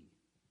foodie.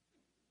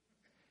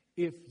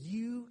 If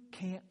you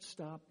can't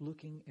stop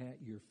looking at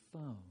your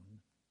phone,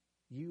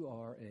 you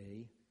are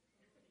a...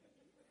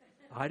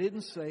 I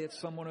didn't say it,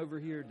 someone over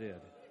here did.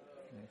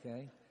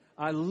 Okay?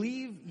 I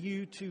leave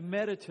you to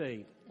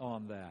meditate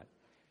on that.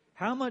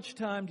 How much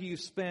time do you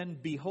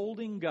spend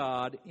beholding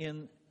God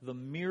in the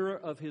mirror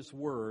of His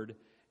Word,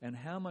 and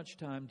how much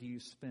time do you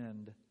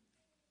spend...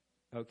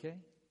 Okay?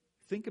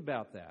 Think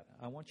about that.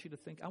 I want you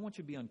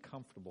to be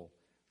uncomfortable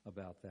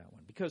about that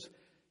one. Because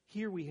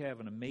here we have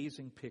an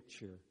amazing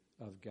picture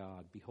of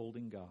God,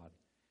 beholding God.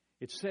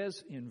 It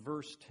says in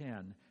verse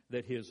 10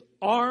 that His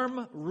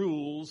arm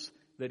rules,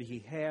 that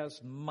He has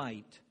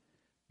might.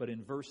 But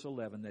in verse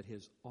 11, that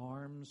His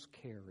arms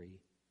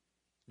carry,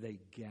 they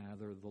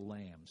gather the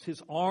lambs.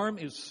 His arm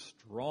is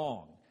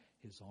strong.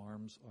 His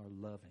arms are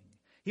loving.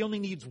 He only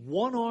needs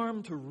one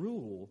arm to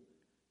rule,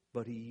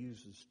 but He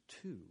uses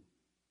two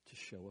to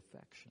show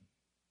affection.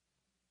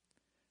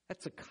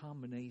 That's a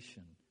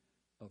combination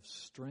of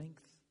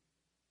strength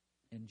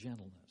and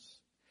gentleness.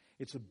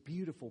 It's a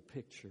beautiful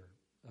picture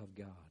of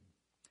God.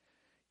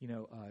 You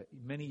know,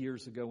 many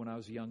years ago when I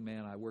was a young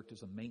man, I worked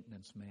as a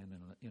maintenance man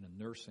in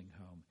a nursing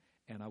home.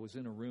 And I was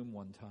in a room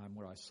one time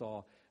where I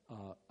saw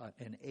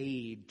an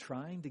aide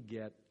trying to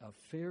get a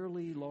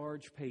fairly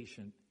large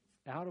patient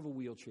out of a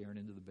wheelchair and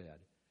into the bed.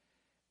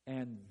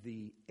 And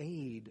the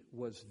aide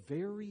was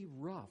very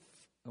rough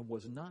and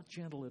was not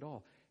gentle at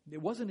all.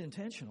 It wasn't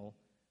intentional.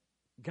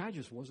 Guy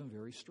just wasn't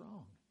very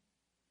strong.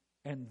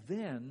 And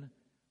then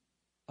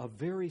a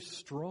very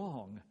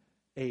strong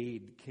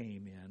aide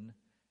came in,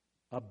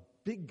 a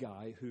big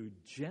guy who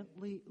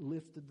gently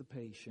lifted the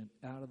patient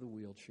out of the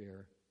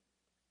wheelchair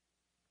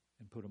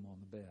and put him on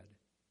the bed.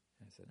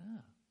 And I said,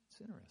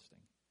 it's interesting.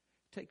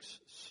 It takes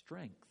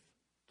strength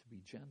to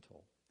be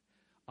gentle.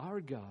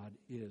 Our God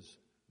is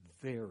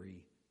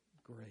very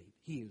great.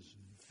 He is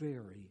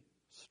very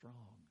strong.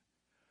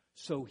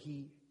 So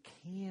He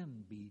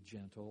can be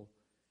gentle,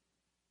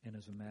 and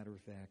as a matter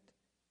of fact,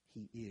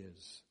 He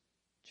is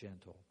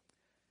gentle.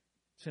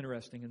 It's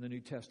interesting, in the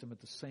New Testament,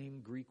 the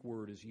same Greek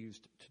word is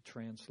used to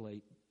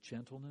translate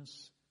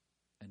gentleness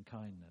and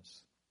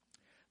kindness.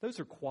 Those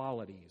are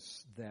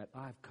qualities that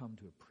I've come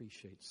to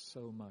appreciate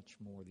so much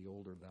more the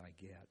older that I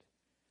get.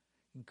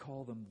 You can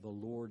call them the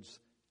Lord's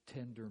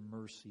tender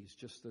mercies,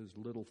 just those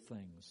little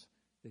things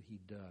that He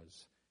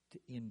does to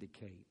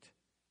indicate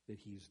that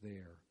He's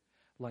there.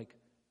 Like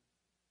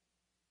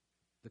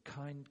the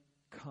kind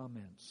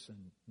comments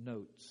and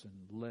notes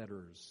and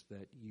letters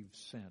that you've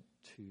sent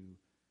to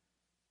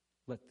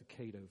let the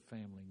Cato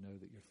family know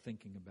that you're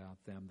thinking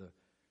about them. The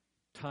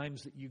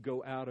times that you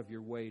go out of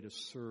your way to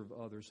serve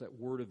others, that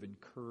word of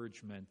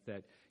encouragement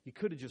that you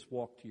could have just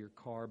walked to your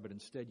car, but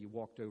instead you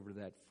walked over to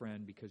that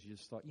friend because you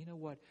just thought, you know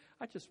what,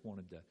 I just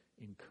wanted to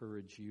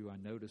encourage you. I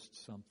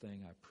noticed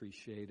something, I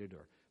appreciate it,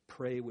 or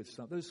pray with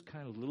something. Those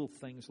kind of little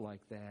things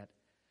like that.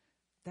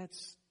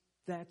 That's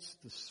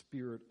the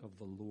Spirit of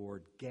the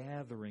Lord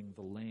gathering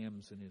the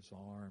lambs in His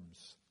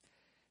arms.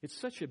 It's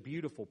such a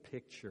beautiful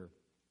picture.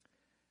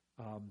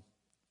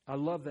 I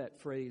love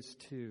that phrase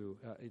too.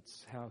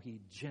 It's how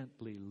He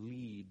gently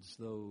leads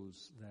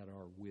those that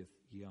are with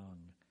young.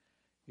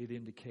 It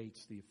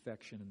indicates the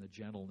affection and the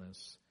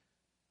gentleness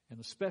and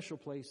the special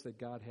place that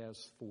God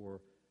has for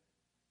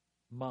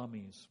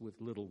mommies with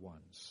little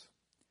ones.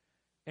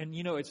 And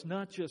you know, it's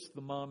not just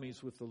the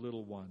mommies with the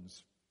little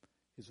ones.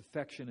 His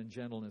affection and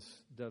gentleness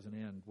doesn't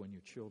end when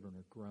your children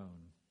are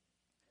grown,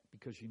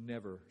 because you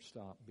never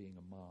stop being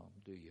a mom,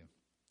 do you?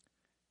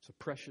 It's a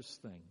precious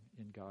thing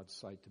in God's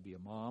sight to be a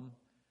mom,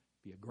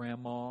 be a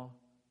grandma,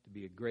 to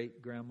be a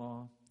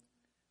great-grandma.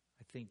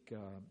 I think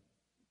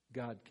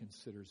God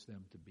considers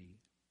them to be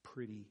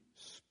pretty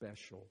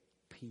special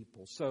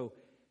people. So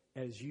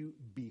as you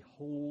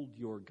behold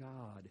your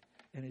God,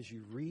 and as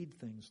you read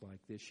things like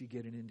this, you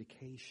get an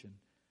indication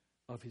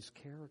of His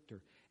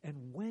character.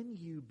 And when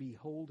you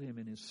behold Him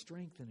in His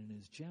strength and in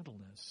His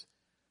gentleness,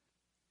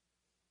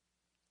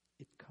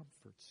 it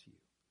comforts you.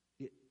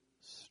 It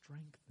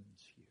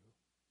strengthens you.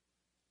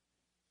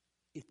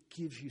 It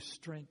gives you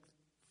strength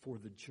for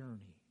the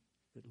journey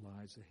that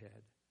lies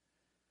ahead.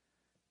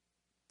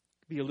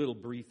 Be a little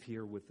brief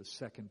here with the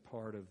second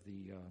part of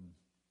the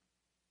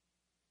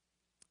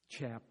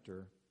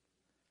chapter.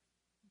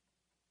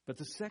 But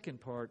the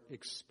second part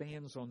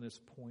expands on this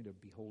point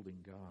of beholding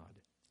God.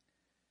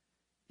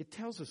 It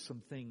tells us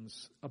some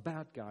things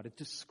about God. It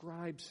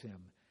describes Him.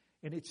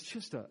 And it's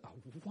just a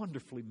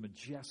wonderfully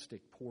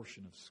majestic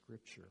portion of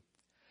Scripture.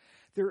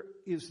 There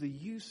is the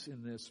use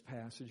in this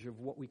passage of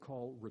what we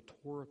call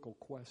rhetorical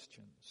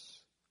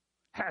questions.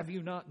 Have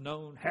you not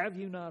known? Have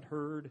you not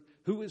heard?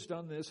 Who has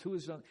done this? Who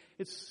has done?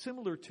 It's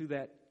similar to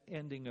that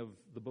ending of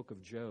the book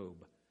of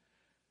Job.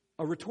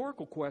 A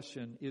rhetorical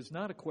question is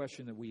not a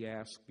question that we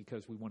ask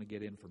because we want to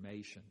get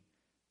information.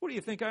 What do you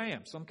think I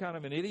am? Some kind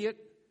of an idiot?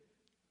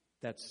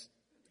 That's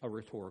a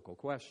rhetorical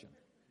question.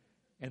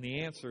 And the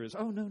answer is,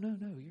 oh, no, you're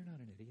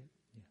not an idiot.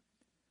 Yeah.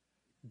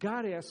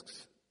 God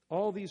asks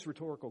all these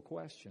rhetorical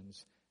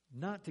questions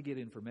not to get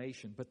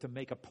information, but to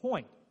make a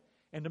point.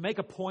 And to make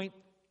a point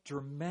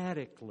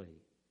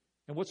dramatically.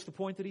 And what's the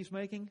point that He's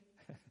making?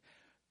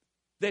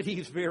 That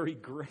He's very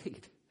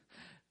great.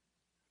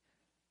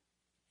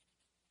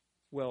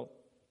 Well,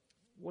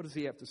 what does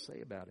He have to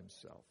say about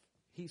Himself?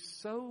 He's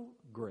so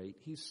great,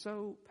 He's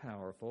so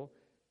powerful,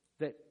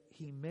 that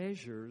He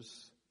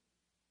measures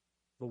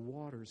the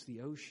waters,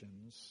 the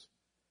oceans,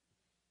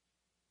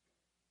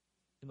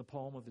 in the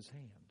palm of His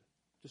hand.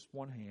 Just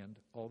one hand,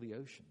 all the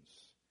oceans.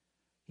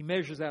 He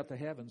measures out the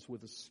heavens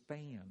with a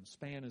span.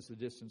 Span is the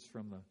distance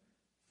from the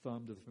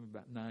thumb to the thumb,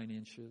 about 9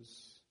 inches.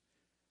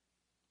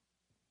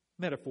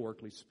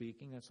 Metaphorically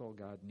speaking, that's all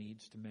God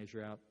needs to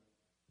measure out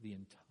the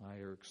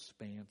entire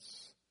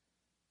expanse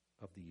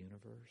of the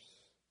universe.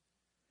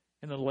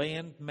 And the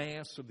land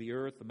mass of the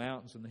earth, the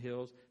mountains and the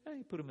hills,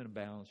 you put them in a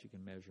balance, you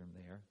can measure them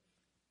there.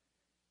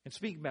 And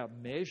speaking about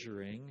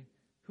measuring,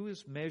 who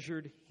has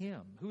measured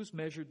Him? Who has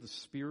measured the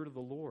Spirit of the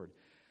Lord?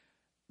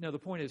 Now, the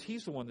point is,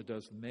 He's the one that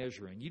does the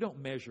measuring. You don't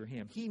measure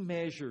Him. He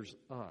measures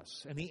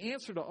us. And the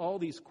answer to all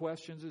these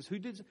questions is, who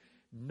did?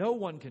 No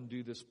one can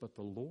do this but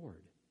the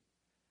Lord.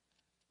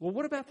 Well,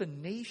 what about the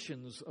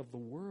nations of the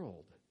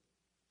world?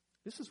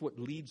 This is what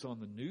leads on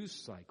the news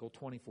cycle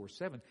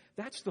 24/7.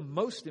 That's the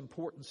most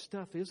important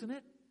stuff, isn't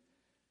it?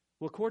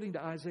 Well, according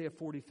to Isaiah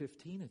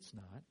 40:15, it's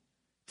not.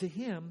 To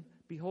Him,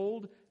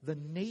 behold, the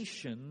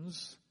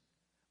nations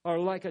are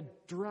like a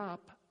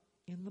drop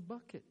in the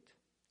bucket.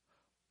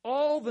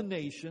 All the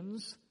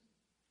nations,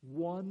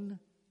 one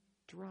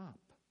drop.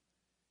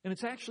 And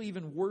it's actually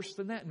even worse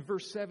than that. In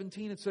verse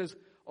 17 it says,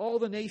 all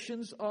the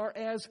nations are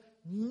as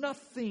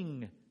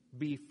nothing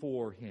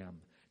before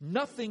Him.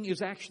 Nothing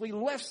is actually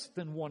less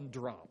than one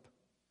drop.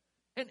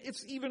 And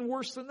it's even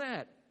worse than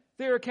that.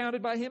 They're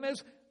accounted by Him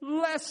as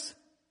less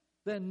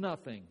than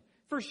nothing.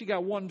 First you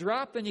got one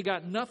drop, then you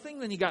got nothing,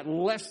 then you got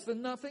less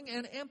than nothing,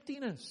 and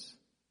emptiness.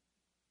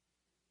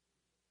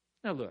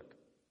 Now look.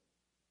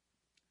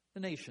 The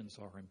nations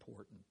are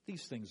important.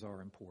 These things are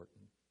important.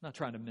 I'm not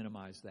trying to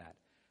minimize that.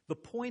 The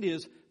point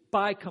is,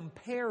 by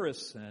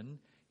comparison,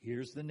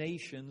 here's the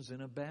nations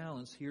in a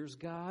balance. Here's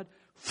God.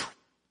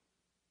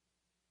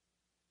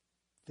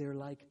 They're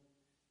like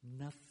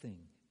nothing.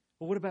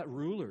 Well, what about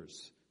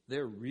rulers?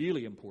 They're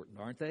really important,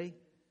 aren't they?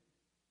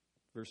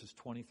 Verses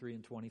 23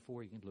 and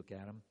 24, you can look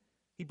at them.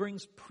 He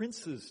brings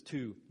princes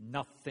to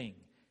nothing.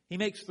 He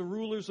makes the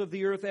rulers of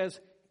the earth as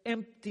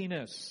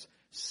emptiness.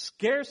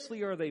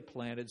 Scarcely are they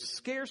planted,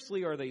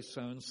 scarcely are they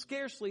sown,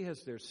 scarcely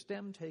has their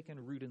stem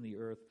taken root in the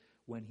earth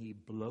when He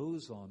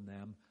blows on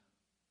them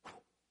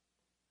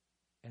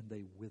and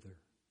they wither.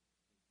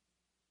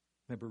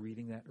 Remember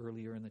reading that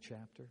earlier in the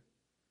chapter?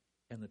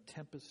 And the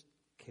tempest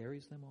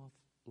carries them off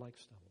like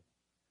stubble.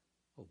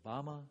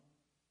 Obama,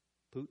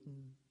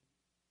 Putin,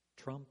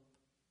 Trump,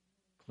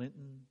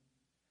 Clinton.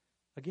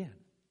 Again,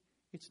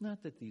 it's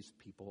not that these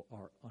people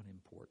are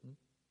unimportant.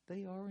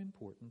 They are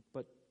important,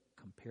 but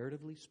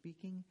comparatively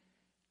speaking,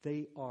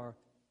 they are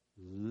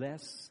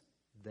less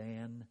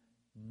than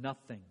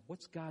nothing.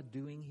 What's God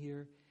doing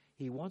here?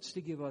 He wants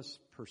to give us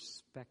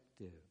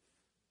perspective.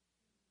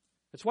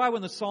 That's why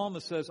when the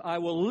psalmist says, I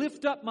will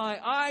lift up my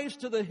eyes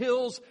to the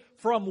hills,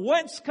 from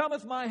whence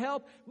cometh my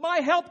help?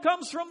 My help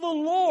comes from the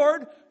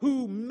Lord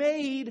who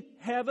made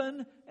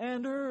heaven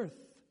and earth.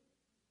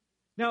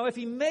 Now, if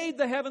He made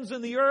the heavens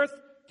and the earth,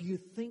 do you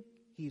think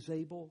He's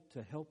able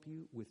to help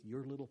you with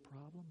your little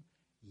problem?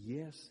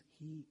 Yes,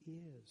 He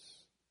is.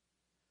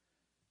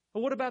 But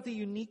what about the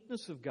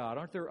uniqueness of God?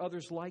 Aren't there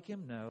others like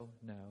Him? No.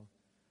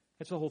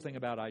 It's the whole thing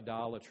about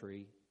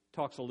idolatry.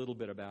 Talks a little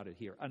bit about it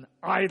here. An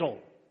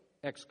idol!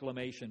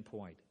 Exclamation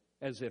point.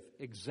 As if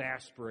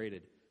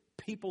exasperated.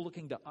 People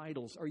looking to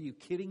idols. Are you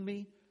kidding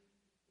me?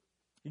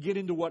 You get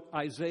into what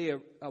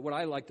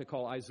I like to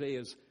call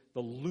Isaiah's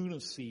the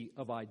lunacy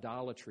of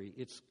idolatry.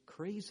 It's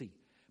crazy.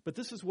 But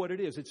this is what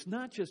it is. It's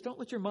not just, don't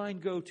let your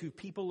mind go to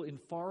people in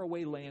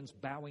faraway lands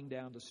bowing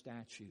down to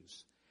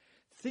statues.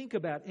 Think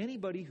about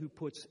anybody who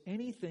puts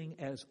anything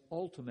as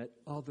ultimate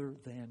other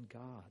than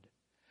God.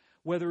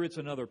 Whether it's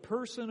another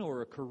person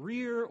or a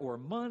career or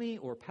money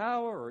or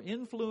power or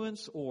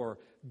influence or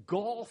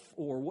golf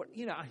or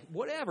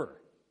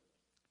whatever.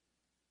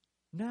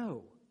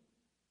 No.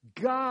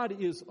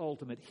 God is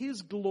ultimate.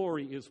 His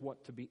glory is what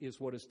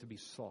is to be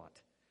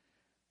sought.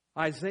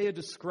 Isaiah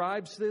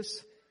describes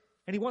this,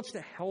 and he wants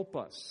to help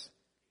us.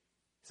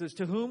 He says,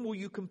 "To whom will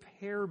you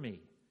compare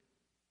me?"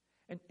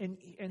 And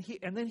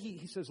then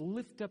he says,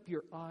 "Lift up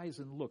your eyes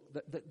and look."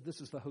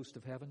 This is the host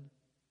of heaven.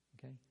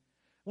 Okay?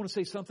 I want to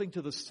say something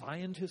to the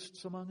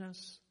scientists among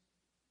us.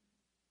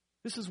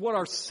 This is what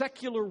our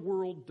secular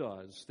world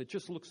does, that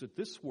just looks at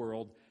this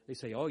world. They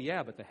say, "Oh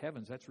yeah, but the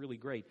heavens, that's really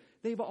great."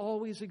 They've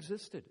always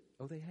existed.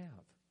 Oh, they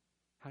have.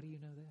 How do you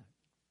know that?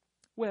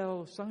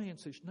 Well,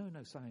 science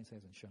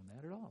hasn't shown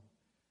that at all.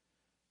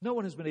 No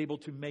one has been able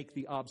to make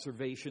the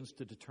observations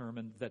to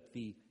determine that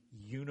the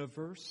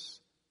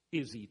universe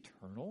is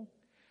eternal.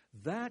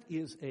 That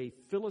is a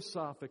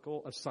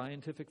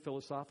scientific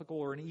philosophical,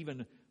 or an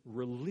even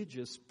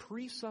religious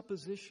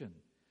presupposition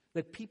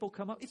that people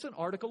come up. It's an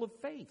article of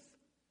faith.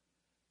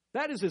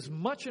 That is as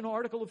much an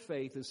article of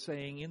faith as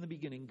saying, "In the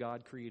beginning,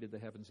 God created the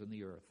heavens and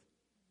the earth."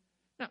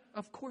 Now,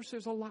 of course,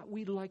 there's a lot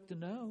we'd like to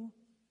know,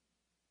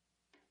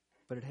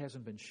 but it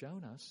hasn't been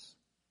shown us.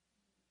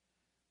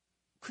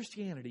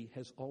 Christianity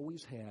has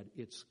always had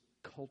its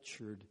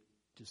cultured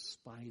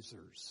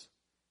despisers.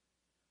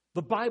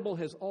 The Bible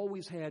has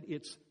always had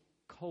its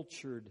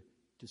cultured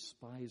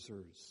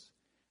despisers.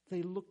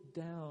 They look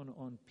down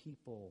on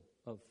people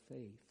of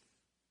faith.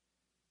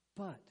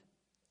 But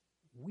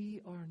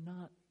we are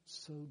not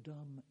so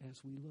dumb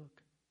as we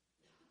look.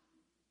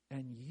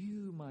 And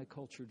you, my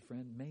cultured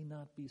friend, may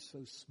not be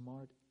so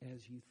smart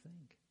as you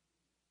think.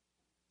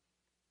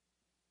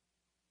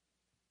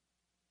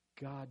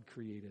 God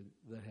created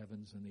the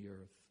heavens and the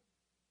earth.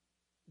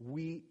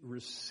 We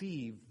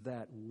receive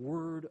that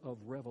word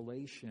of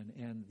revelation,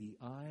 and the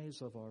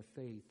eyes of our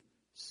faith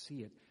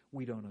see it.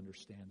 We don't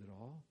understand it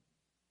all,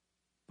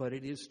 but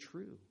it is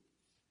true.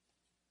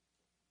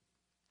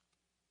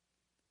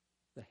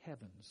 The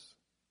heavens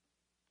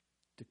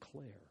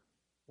declare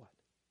what?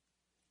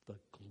 The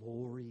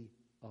glory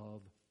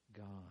of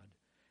God.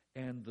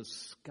 And the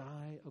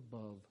sky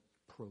above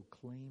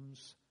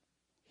proclaims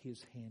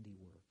His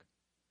handiwork.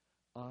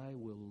 I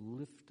will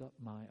lift up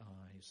my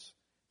eyes.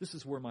 This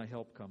is where my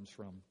help comes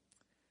from.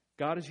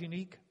 God is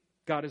unique.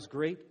 God is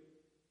great.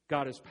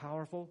 God is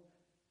powerful.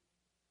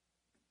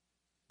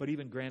 But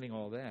even granting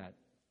all that,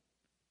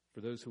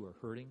 for those who are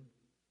hurting,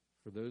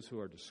 for those who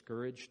are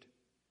discouraged,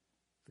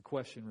 the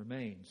question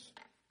remains,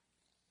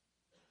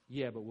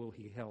 yeah, but will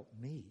He help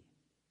me?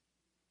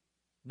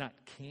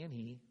 Not can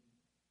He,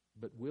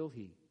 but will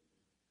He?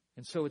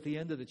 And so at the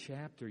end of the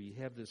chapter, you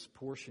have this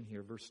portion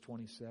here, verse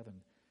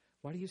 27.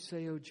 "Why do you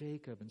say, O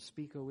Jacob, and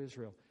speak, O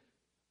Israel,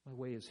 my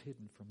way is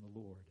hidden from the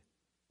Lord.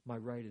 My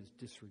right is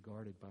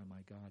disregarded by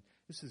my God."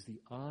 This is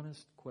the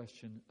honest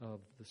question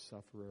of the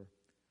sufferer.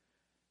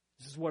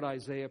 This is what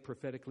Isaiah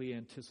prophetically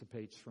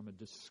anticipates from a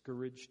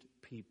discouraged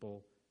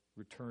people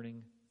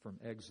returning from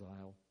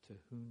exile to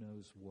who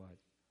knows what.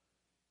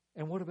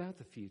 And what about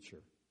the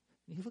future?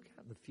 When you look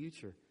out in the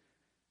future,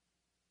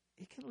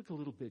 it can look a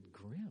little bit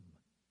grim.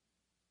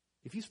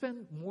 If you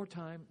spend more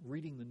time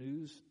reading the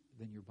news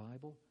than your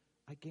Bible,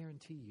 I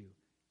guarantee you,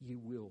 you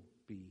will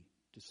be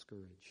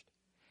discouraged.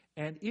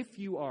 And if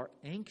you are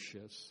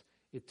anxious,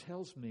 it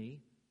tells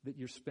me that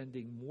you're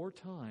spending more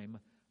time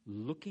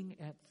looking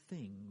at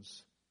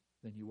things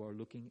than you are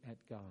looking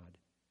at God.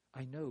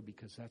 I know,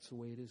 because that's the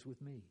way it is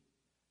with me.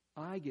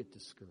 I get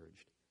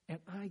discouraged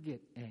and I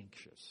get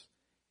anxious.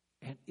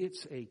 And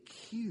it's a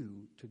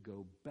cue to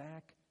go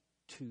back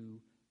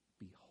to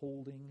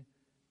beholding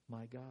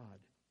my God.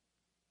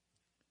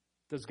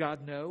 Does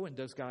God know and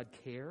does God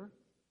care?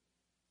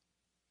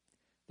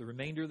 The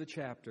remainder of the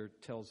chapter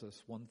tells us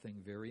one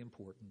thing very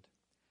important.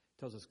 It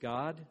tells us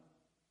God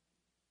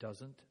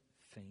doesn't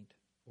faint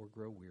or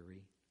grow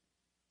weary,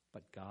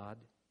 but God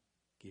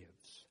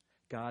gives.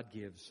 God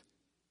gives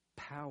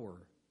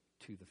power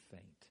to the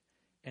faint.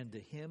 And to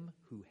him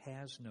who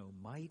has no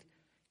might,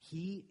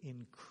 He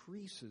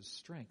increases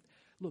strength.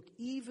 Look,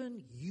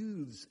 even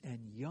youths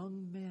and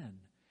young men,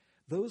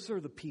 those are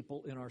the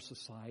people in our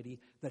society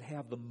that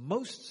have the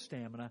most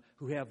stamina,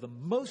 who have the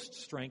most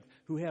strength,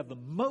 who have the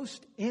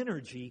most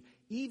energy.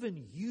 Even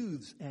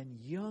youths and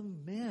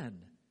young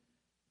men,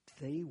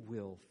 they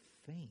will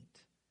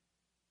faint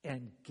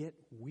and get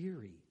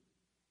weary.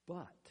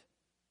 But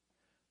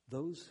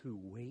those who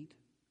wait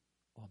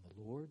on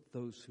the Lord,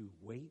 those who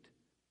wait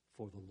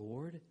for the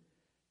Lord,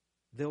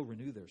 they'll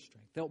renew their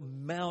strength. They'll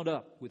mount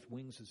up with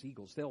wings as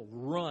eagles. They'll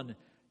run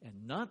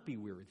and not be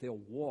weary. They'll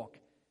walk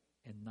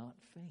and not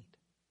faint.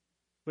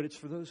 But it's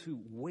for those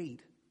who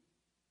wait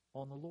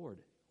on the Lord.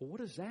 Well, what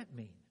does that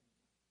mean?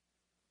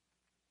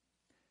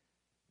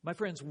 My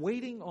friends,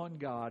 waiting on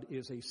God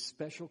is a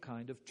special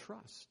kind of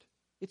trust.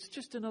 It's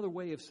just another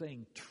way of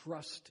saying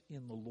trust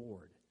in the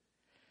Lord.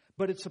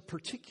 But it's a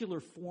particular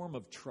form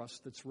of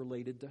trust that's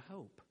related to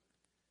hope.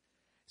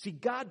 See,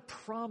 God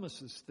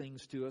promises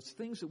things to us,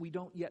 things that we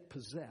don't yet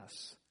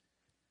possess.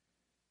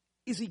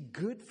 Is He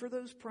good for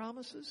those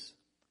promises?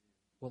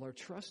 Well, our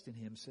trust in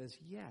Him says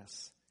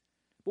yes.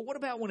 But what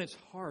about when it's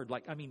hard?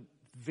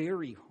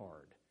 Very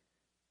hard.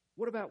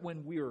 What about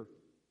when we're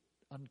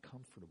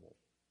uncomfortable.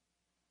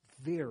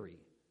 Very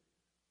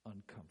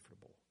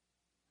uncomfortable.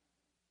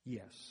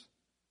 Yes,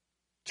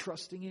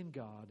 trusting in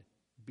God,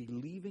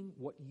 believing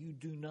what you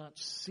do not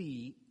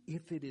see,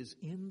 if it is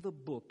in the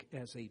book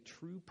as a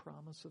true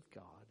promise of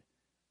God,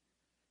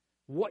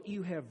 what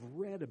you have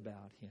read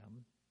about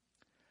Him.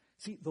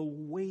 See, the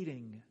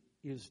waiting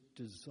is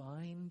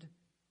designed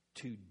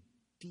to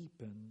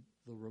deepen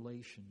the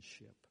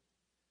relationship.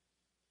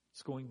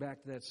 It's going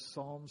back to that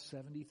Psalm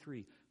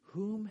 73.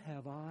 Whom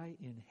have I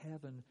in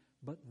heaven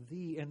but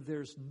Thee? And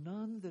there's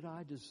none that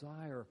I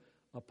desire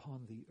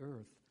upon the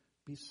earth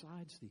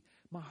besides Thee.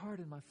 My heart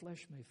and my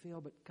flesh may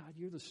fail, but God,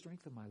 You're the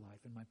strength of my life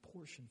and my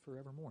portion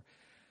forevermore.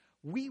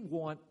 We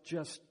want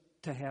just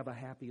to have a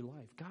happy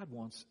life. God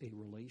wants a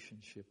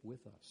relationship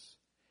with us.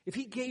 If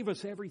He gave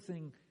us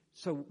everything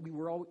so we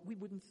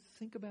wouldn't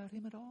think about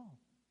Him at all.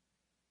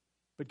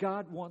 But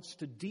God wants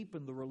to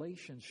deepen the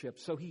relationship,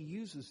 so He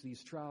uses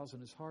these trials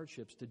and His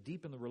hardships to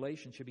deepen the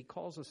relationship. He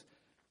calls us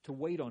to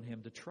wait on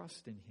Him, to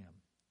trust in Him.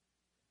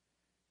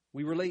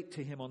 We relate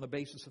to Him on the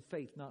basis of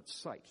faith, not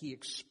sight. He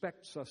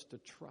expects us to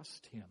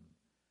trust Him.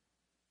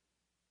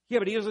 Yeah,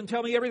 but He doesn't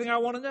tell me everything I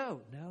want to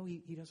know. No,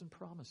 He doesn't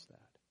promise that.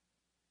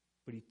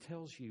 But He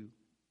tells you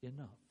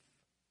enough.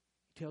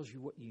 He tells you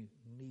what you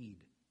need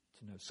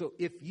to know. So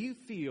if you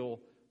feel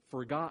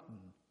forgotten,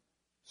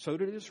 so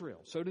did Israel,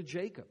 so did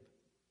Jacob.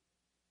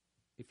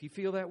 If you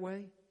feel that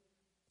way,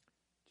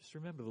 just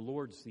remember the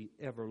Lord's the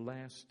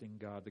everlasting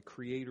God, the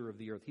creator of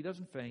the earth. He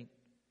doesn't faint.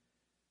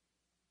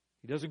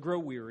 He doesn't grow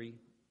weary.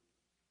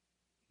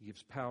 He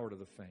gives power to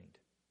the faint.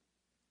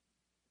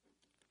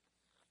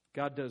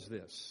 God does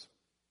this.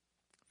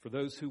 For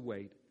those who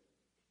wait,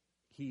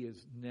 He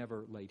is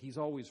never late. He's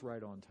always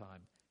right on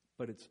time,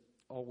 but it's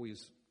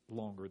always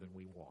longer than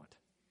we want.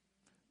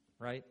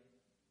 Right?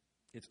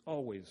 It's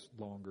always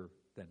longer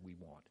than we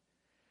want.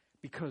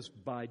 Because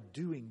by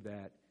doing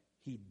that,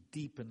 He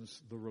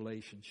deepens the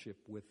relationship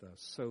with us.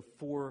 So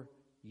for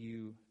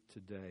you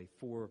today,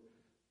 for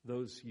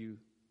those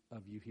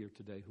of you here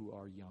today who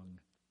are young,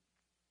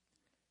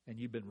 and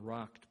you've been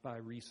rocked by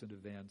recent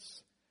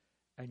events,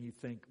 and you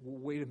think, well,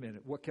 wait a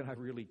minute, what can I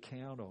really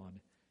count on?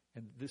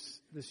 And this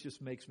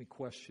just makes me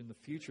question the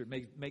future.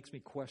 It makes me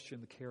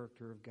question the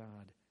character of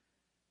God.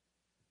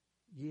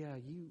 Yeah,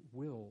 you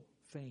will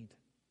faint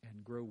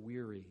and grow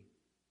weary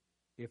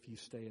if you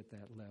stay at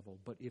that level.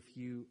 But if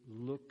you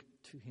look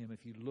to Him,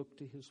 if you look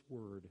to His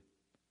Word,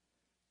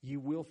 you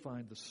will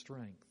find the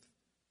strength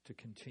to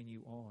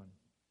continue on.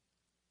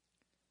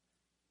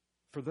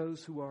 For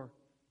those who are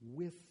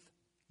with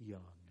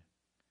young,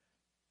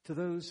 to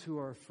those who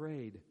are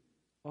afraid,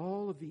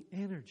 all of the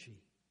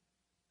energy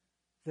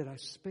that I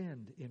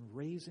spend in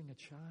raising a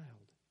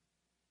child,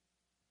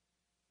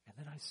 and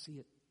then I see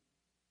it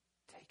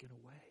taken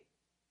away,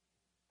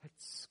 that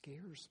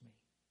scares me.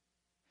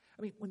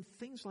 I mean, when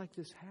things like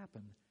this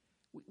happen,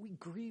 we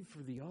grieve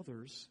for the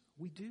others.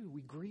 We do.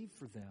 We grieve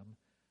for them.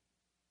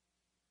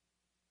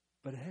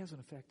 But it has an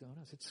effect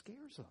on us. It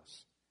scares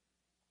us.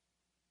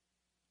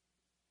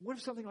 What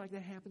if something like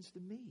that happens to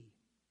me?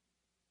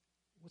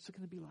 What's it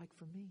going to be like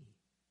for me?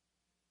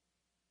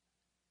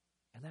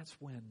 And that's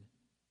when,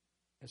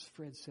 as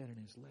Fred said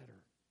in his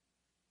letter,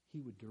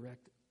 he would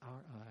direct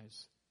our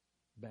eyes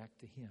back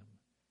to Him.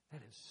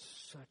 That is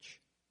such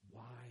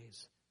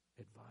wise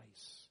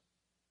advice.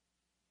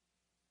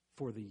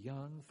 For the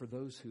young, for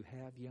those who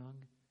have young,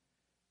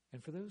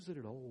 and for those that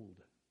are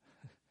old.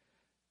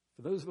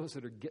 For those of us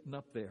that are getting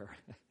up there,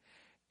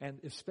 and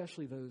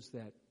especially those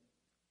that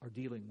are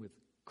dealing with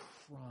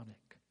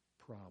chronic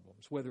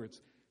problems, whether it's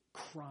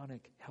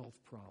chronic health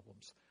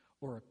problems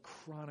or a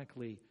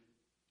chronically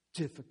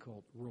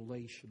difficult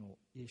relational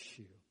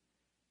issue.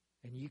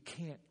 And you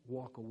can't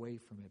walk away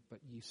from it, but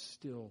you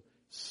still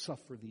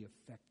suffer the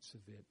effects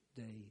of it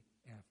day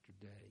after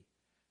day.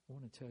 I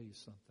want to tell you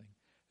something.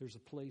 There's a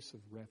place of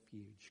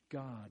refuge.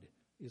 God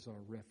is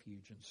our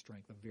refuge and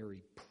strength, a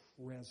very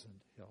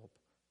present help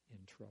in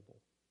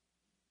trouble.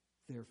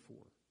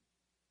 Therefore,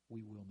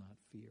 we will not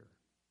fear.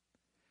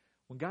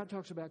 When God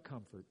talks about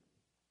comfort,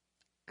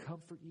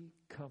 comfort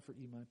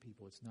ye, my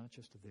people. It's not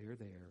just a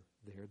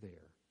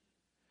there.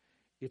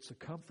 It's a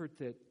comfort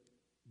that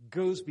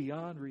goes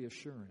beyond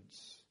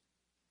reassurance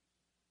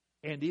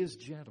and is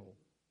gentle,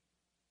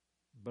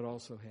 but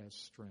also has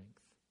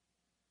strength.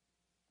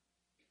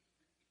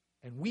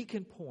 And we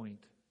can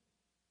point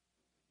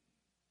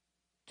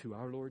to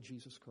our Lord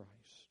Jesus Christ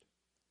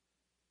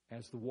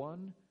as the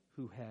one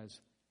who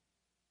has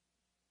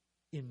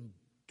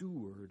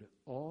endured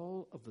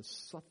all of the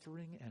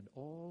suffering and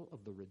all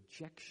of the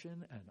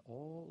rejection and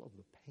all of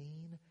the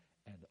pain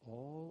and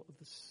all of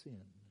the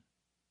sin,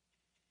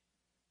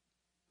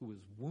 who was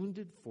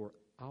wounded for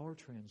our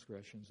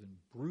transgressions and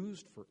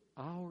bruised for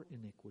our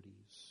iniquities.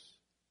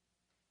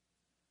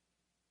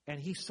 And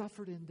He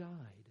suffered and died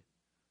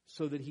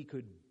so that He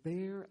could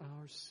bear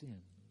our sins.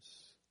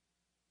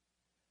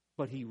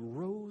 But He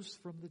rose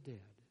from the dead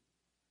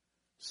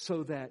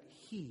so that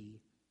He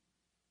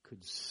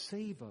could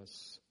save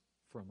us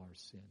from our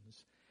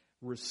sins,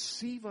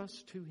 receive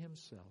us to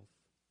Himself,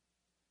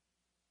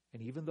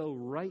 And even though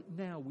right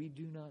now we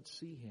do not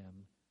see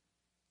Him,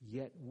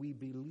 yet we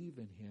believe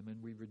in Him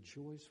and we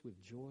rejoice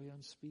with joy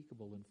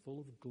unspeakable and full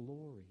of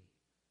glory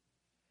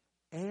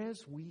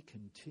as we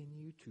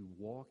continue to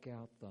walk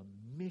out the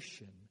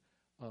mission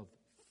of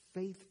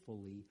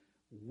faithfully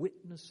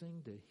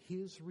witnessing to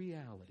His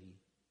reality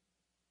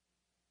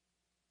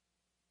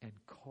and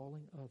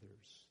calling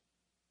others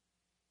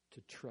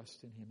to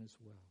trust in Him as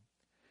well.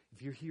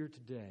 If you're here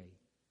today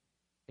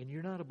and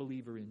you're not a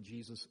believer in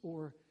Jesus,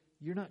 or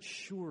you're not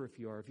sure if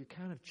you are, if you're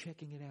kind of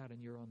checking it out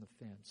and you're on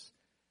the fence,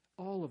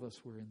 all of us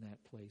were in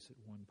that place at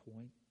one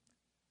point.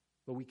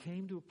 But we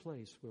came to a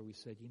place where we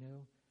said,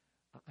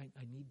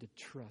 I need to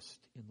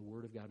trust in the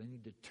Word of God. I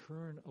need to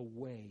turn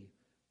away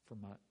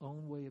from my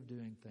own way of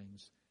doing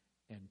things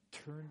and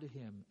turn to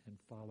Him and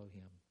follow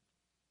Him.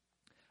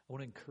 I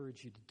want to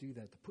encourage you to do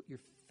that, to put your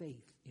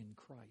faith in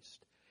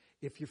Christ.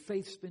 If your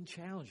faith's been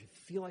challenged, you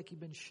feel like you've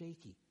been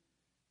shaky,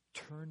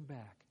 turn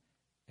back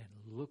and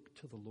look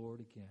to the Lord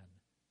again.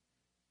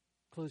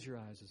 Close your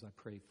eyes as I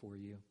pray for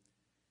you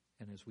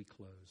and as we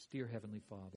close. Dear Heavenly Father,